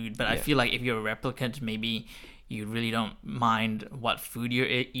eat food. But I feel like if you're a replicant, maybe you really don't mind what food you're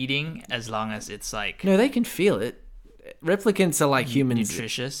eating as long as it's like... No, they can feel it. Replicants are like humans.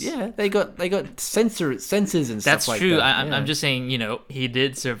 Nutritious. Yeah, they got sensors and stuff like that. That's true. I'm just saying, you know, he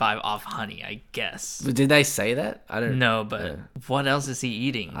did survive off honey, I guess. But did they say that? I don't know. No, but what else is he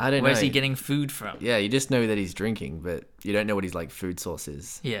eating? I don't know. Where's he getting food from? Yeah, you just know that he's drinking, but you don't know what his like food source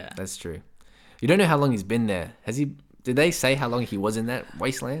is. Yeah. That's true. You don't know how long he's been there. Did they say how long he was in that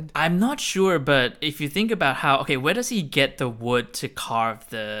wasteland? I'm not sure, but if you think about where does he get the wood to carve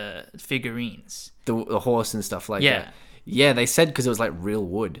the figurines? The horse and stuff like Yeah. that. Yeah, they said because it was like real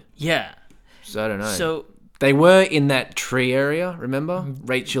wood. Yeah. So I don't know. So they were in that tree area, remember?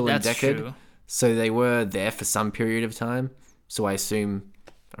 Rachel and that's Deckard. true. So they were there for some period of time. So I assume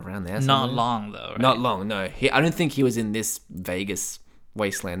around there somewhere. Not long though, right? Not long, no. I don't think he was in this Vegas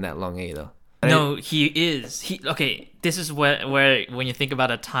wasteland that long either. No, he is. This is where when you think about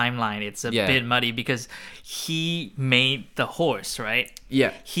a timeline, it's a bit muddy because he made the horse, right?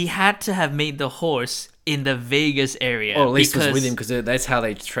 Yeah. He had to have made the horse in the Vegas area. Or at least it was with him because that's how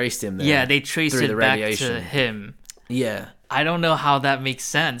they traced him there. Yeah, they traced through it the back radiation. to him. Yeah. I don't know how that makes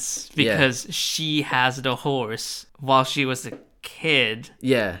sense because she has the horse while she was a kid.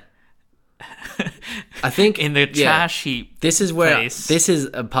 Yeah. I think in the trash heap. This is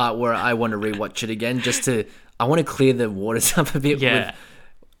a part where I want to rewatch it again I want to clear the waters up a bit with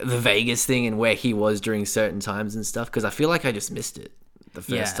the Vegas thing and where he was during certain times and stuff because I feel like I just missed it the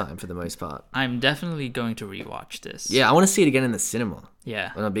first time for the most part. I'm definitely going to rewatch this. Yeah, I want to see it again in the cinema.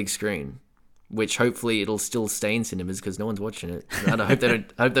 Yeah. On a big screen. Which hopefully it'll still stay in cinemas because no one's watching it. I hope they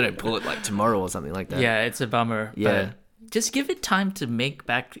don't pull it like tomorrow or something like that. Yeah, it's a bummer. Yeah. But just give it time to make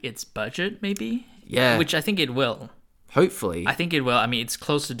back its budget, maybe. Yeah. Which I think it will. Hopefully. I think it will. I mean, it's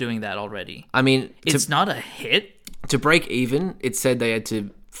close to doing that already. I mean, it's not a hit. To break even, it said they had to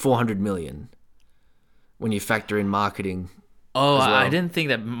 400 million when you factor in marketing. Oh, as well. I didn't think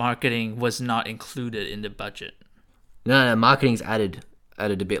that marketing was not included in the budget. No, marketing's added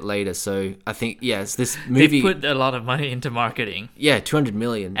a bit later. So I think yes, this movie they put a lot of money into marketing. Yeah, 200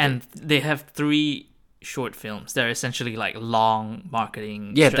 million, and they have 3 short films. They're essentially like long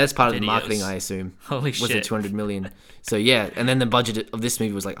marketing. Yeah, that's part videos. of the marketing, I assume. Holy shit! Was it 200 million? So yeah, and then the budget of this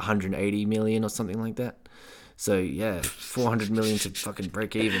movie was like 180 million or something like that. So yeah, 400 million to fucking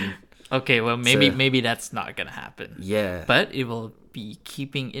break even. Okay, well maybe that's not gonna happen. Yeah, but it will be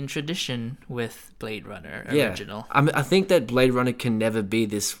keeping in tradition with Blade Runner original. I think that Blade Runner can never be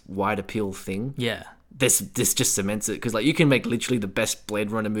this wide appeal thing. Yeah. This just cements it because like you can make literally the best Blade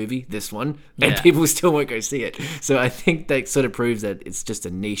Runner movie, this one, and people still won't go see it. So I think that sort of proves that it's just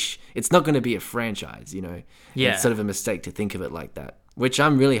a niche. It's not going to be a franchise, you know. Yeah. It's sort of a mistake to think of it like that, which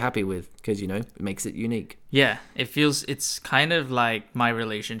I'm really happy with because it makes it unique. Yeah, it's kind of like my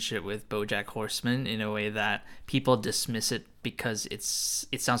relationship with BoJack Horseman in a way that people dismiss it because it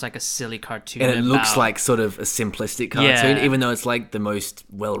sounds like a silly cartoon and it looks like sort of a simplistic cartoon, even though it's like the most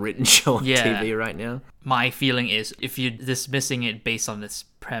well-written show on TV right now. My feeling is if you're dismissing it based on its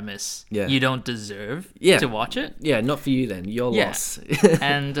premise, you don't deserve to watch it. Yeah, not for you then. Your loss.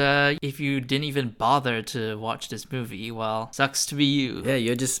 And if you didn't even bother to watch this movie, well, sucks to be you. Yeah,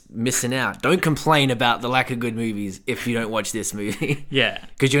 you're just missing out. Don't complain about the lack of good movies if you don't watch this movie. Yeah.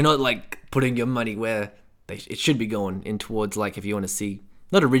 Because you're not like putting your money where it should be going in towards like if you want to see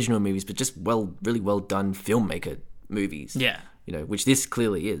not original movies but just really well done filmmaker movies. Yeah. Which this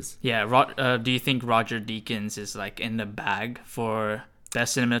clearly is. Yeah. Do you think Roger Deakins is like in the bag for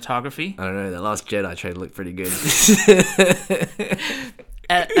best cinematography? I don't know. The Last Jedi trailer looked pretty good.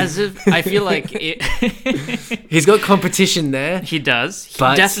 As if I feel like he's got competition there. He does. He's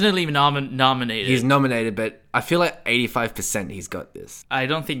definitely nominated. He's nominated, but I feel like 85% he's got this. I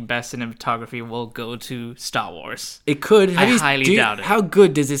don't think best cinematography will go to Star Wars. It could. I highly doubt it. How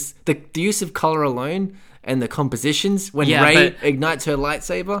good does this the use of color alone and the compositions when Rey ignites her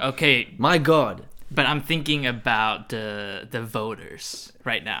lightsaber? Okay, my God. But I'm thinking about the voters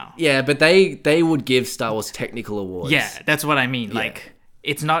right now. Yeah, but they would give Star Wars technical awards. Yeah, that's what I mean. Yeah. Like,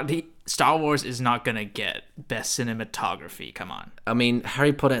 it's not Star Wars is not gonna get best cinematography. Come on. I mean,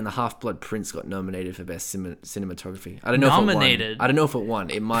 Harry Potter and the Half-Blood Prince got nominated for best cinematography. I don't know nominated. If it won. I don't know if it won.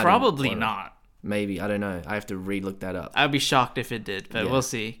 It might probably not. Maybe, I don't know. I have to re-look that up. I'd be shocked if it did, but we'll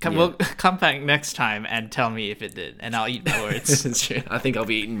see. We'll come back next time and tell me if it did, and I'll eat my words. That's true. I think I'll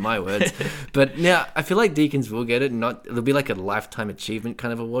be eating my words. But now, I feel like Deakins will get it. It'll be like a lifetime achievement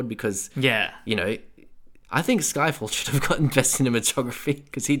kind of award because, I think Skyfall should have gotten best cinematography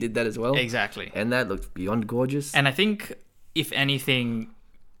because he did that as well. Exactly. And that looked beyond gorgeous. And I think, if anything,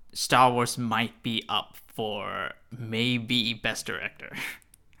 Star Wars might be up for maybe best director.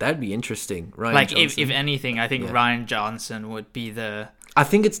 That'd be interesting. Rian Johnson. If anything, I think Rian Johnson would be the... I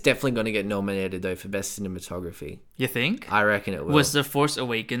think it's definitely going to get nominated, though, for Best Cinematography. You think? I reckon it will. Was The Force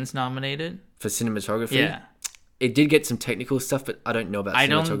Awakens nominated? For cinematography? Yeah. It did get some technical stuff, but I don't know about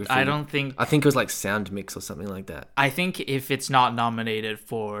cinematography. I don't think... I think it was like sound mix or something like that. I think if it's not nominated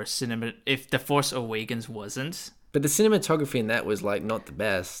for if The Force Awakens wasn't, But the cinematography in that was like not the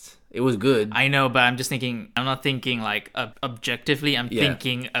best. It was good. I know, but I'm just thinking. I'm not thinking like objectively. I'm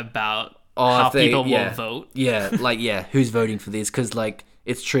thinking about how people will vote. Who's voting for this? Because like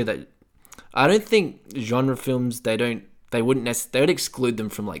it's true that I don't think genre films they would exclude them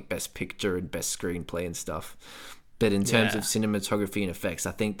from like best picture and best screenplay and stuff. But in terms of cinematography and effects,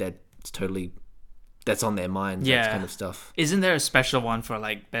 I think that's on their minds. That kind of stuff. Isn't there a special one for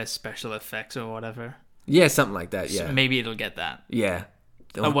like best special effects or whatever? Yeah, something like that. Yeah, so maybe it'll get that. Yeah.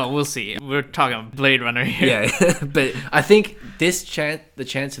 Oh, well, we'll see. We're talking Blade Runner here. Yeah, but I think the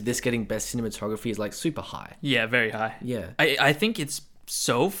chance of this getting best cinematography is like super high. Yeah, very high. Yeah, I think it's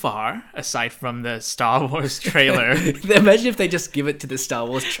so far, aside from the Star Wars trailer. Imagine if they just give it to the Star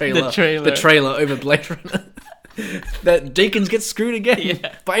Wars trailer. The trailer over Blade Runner. That Deacons get screwed again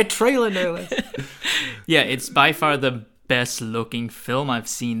by a trailer, no less. Yeah, it's by far the best looking film I've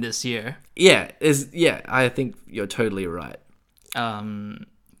seen this year. Yeah, I think you're totally right.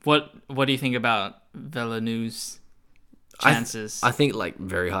 What do you think about Villeneuve's chances? I think like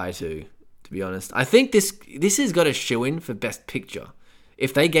very high too, to be honest. I think this has got a shoe-in for Best Picture.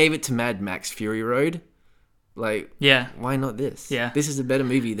 If they gave it to Mad Max Fury Road, like why not this? Yeah. This is a better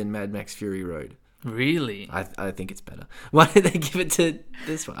movie than Mad Max Fury Road. Really? I think it's better. Why did they give it to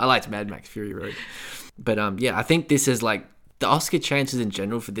this one? I liked Mad Max Fury Road. But I think this is like the Oscar chances in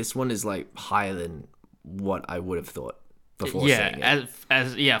general for this one is like higher than what I would have thought.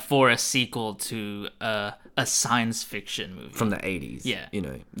 For a sequel to a science fiction movie from the 80s.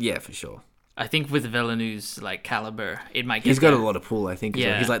 Yeah, for sure. I think with Villeneuve's like caliber, it might get He's got a lot of pull, I think.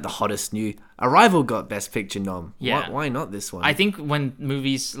 He's like the hottest new. Arrival got Best Picture nom. Yeah. Why not this one? I think when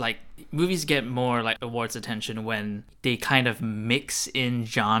movies get more like awards attention when they kind of mix in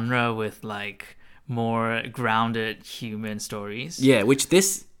genre with like more grounded human stories. Yeah, which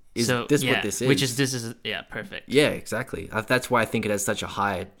this is what this is. This is perfect. Yeah, exactly. That's why I think it has such a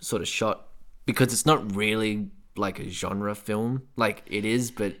high sort of shot, because it's not really like a genre film. Like it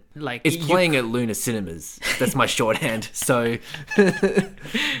is, but like it's playing at Luna Cinemas. That's my shorthand. So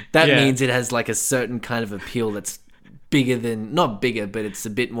that means it has like a certain kind of appeal that's not bigger, but it's a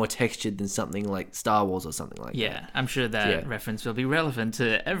bit more textured than something like Star Wars or something like that. Yeah, I'm sure that reference will be relevant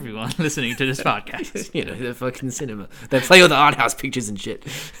to everyone listening to this podcast. The fucking cinema. They play all the art house pictures and shit.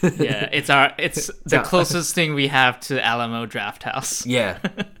 Yeah, it's the closest thing we have to Alamo Drafthouse. Yeah.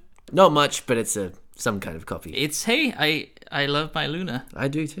 Not much, but it's some kind of copy. It's I love my Luna. I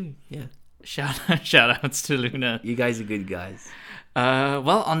do too. Yeah. Shout outs to Luna. You guys are good guys.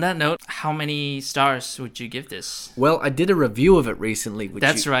 Well, on that note, how many stars would you give this? Well, I did a review of it recently.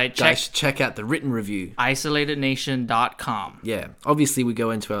 That's right. Guys, check out the written review. IsolatedNation.com. Yeah. Obviously, we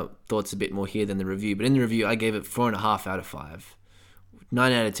go into our thoughts a bit more here than the review, but in the review, I gave it 4.5 out of 5.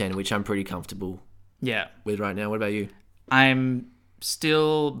 9 out of 10, which I'm pretty comfortable with right now. What about you? I'm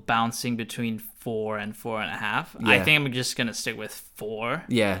still bouncing between 4 and 4.5. Yeah. I think I'm just going to stick with 4.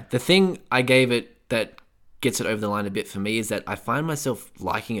 Yeah. The thing I gave it that gets it over the line a bit for me is that I find myself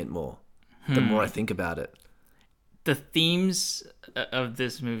liking it more the more I think about it. The themes of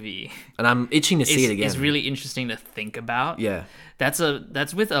this movie, and I'm itching to see it again. It's really interesting to think about. Yeah, that's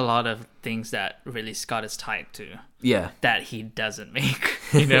with a lot of things that Ridley Scott is tied to. Yeah, that he doesn't make.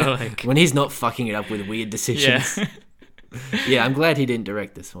 Like when he's not fucking it up with weird decisions. Yeah. Yeah, I'm glad he didn't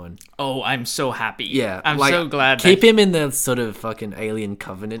direct this one. Oh, I'm so happy. Yeah, I'm so glad. Keep him in the sort of fucking Alien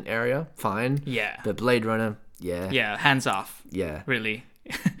Covenant area, fine. Yeah. But Blade Runner, yeah, hands off. Yeah, really.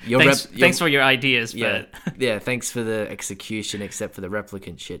 Thanks for your ideas, but yeah, thanks for the execution, except for the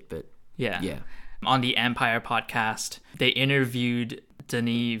replicant shit. But yeah. On the Empire podcast, they interviewed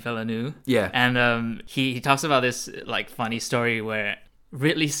Denis Villeneuve. Yeah, and he talks about this like funny story where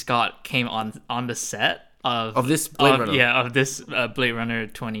Ridley Scott came on the set of this Blade Runner. Yeah, of this Blade Runner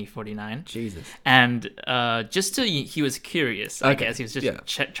 2049. Jesus. And he was curious, I guess. He was just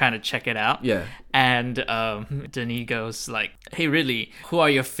trying to check it out. Yeah. And Denis goes like, "Hey, Ridley, who are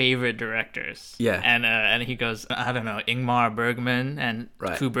your favorite directors?" Yeah. And he goes, "I don't know, Ingmar Bergman and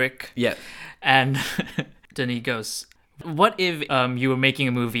Kubrick." Yeah. And Denis goes, "What if you were making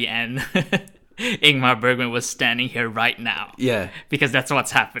a movie and Ingmar Bergman was standing here right now?" Yeah. Because that's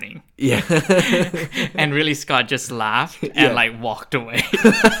what's happening. Yeah. And really Scott just laughed and like walked away.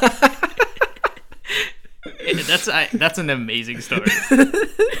 That's an amazing story.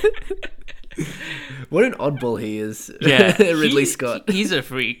 What an oddball he is. Yeah. Ridley Scott. He's a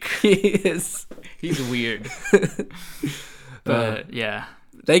freak. He is. He's weird. But yeah.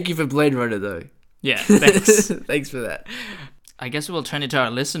 Thank you for Blade Runner though. Yeah, thanks. Thanks for that. I guess we'll turn it to our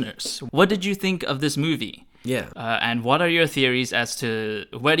listeners. What did you think of this movie? Yeah. And what are your theories as to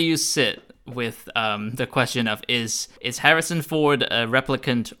where do you sit with the question of is Harrison Ford a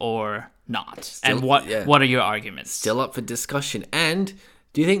replicant or not? And what are your arguments? Still up for discussion. And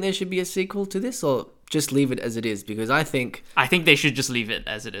do you think there should be a sequel to this, or just leave it as it is? Because I think they should just leave it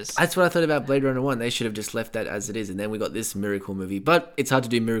as it is. That's what I thought about Blade Runner 1. They should have just left that as it is, and then we got this miracle movie. But it's hard to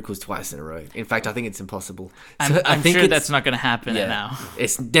do miracles twice in a row. In fact, I think it's impossible. I'm sure that's not going to happen now.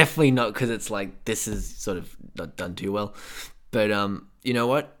 It's definitely not, because it's like, this is sort of not done too well. But you know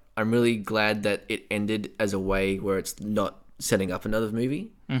what? I'm really glad that it ended as a way where it's not setting up another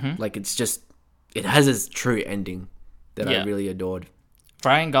movie. Mm-hmm. Like, it's just, it has a true ending that I really adored.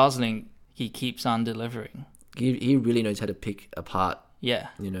 Ryan Gosling, he keeps on delivering. He really knows how to pick apart. Yeah.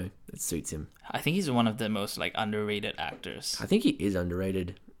 You know, it suits him. I think he's one of the most underrated actors. I think he is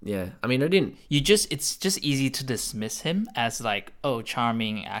underrated. Yeah. I mean, it's just easy to dismiss him as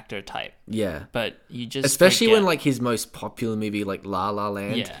charming actor type. Yeah. But you just especially when his most popular movie, like La La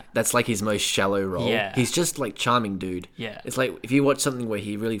Land, that's his most shallow role. Yeah. He's just charming dude. Yeah. It's like, if you watch something where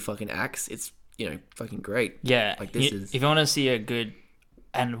he really fucking acts, it's, fucking great. Yeah. If you want to see a good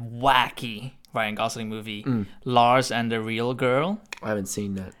and wacky Ryan Gosling movie, Lars and the Real Girl. I haven't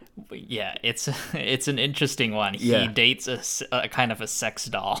seen that. Yeah, it's an interesting one. He dates a kind of a sex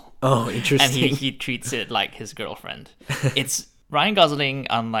doll. Oh, interesting. And he treats it like his girlfriend. It's Ryan Gosling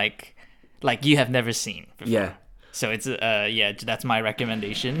unlike you have never seen before. Yeah. So it's that's my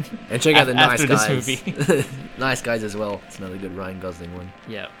recommendation. And check out the Nice Guys. This movie. Nice Guys as well. It's another good Ryan Gosling one.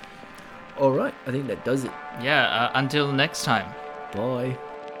 Yeah. All right, I think that does it. Yeah. Until next time. Bye.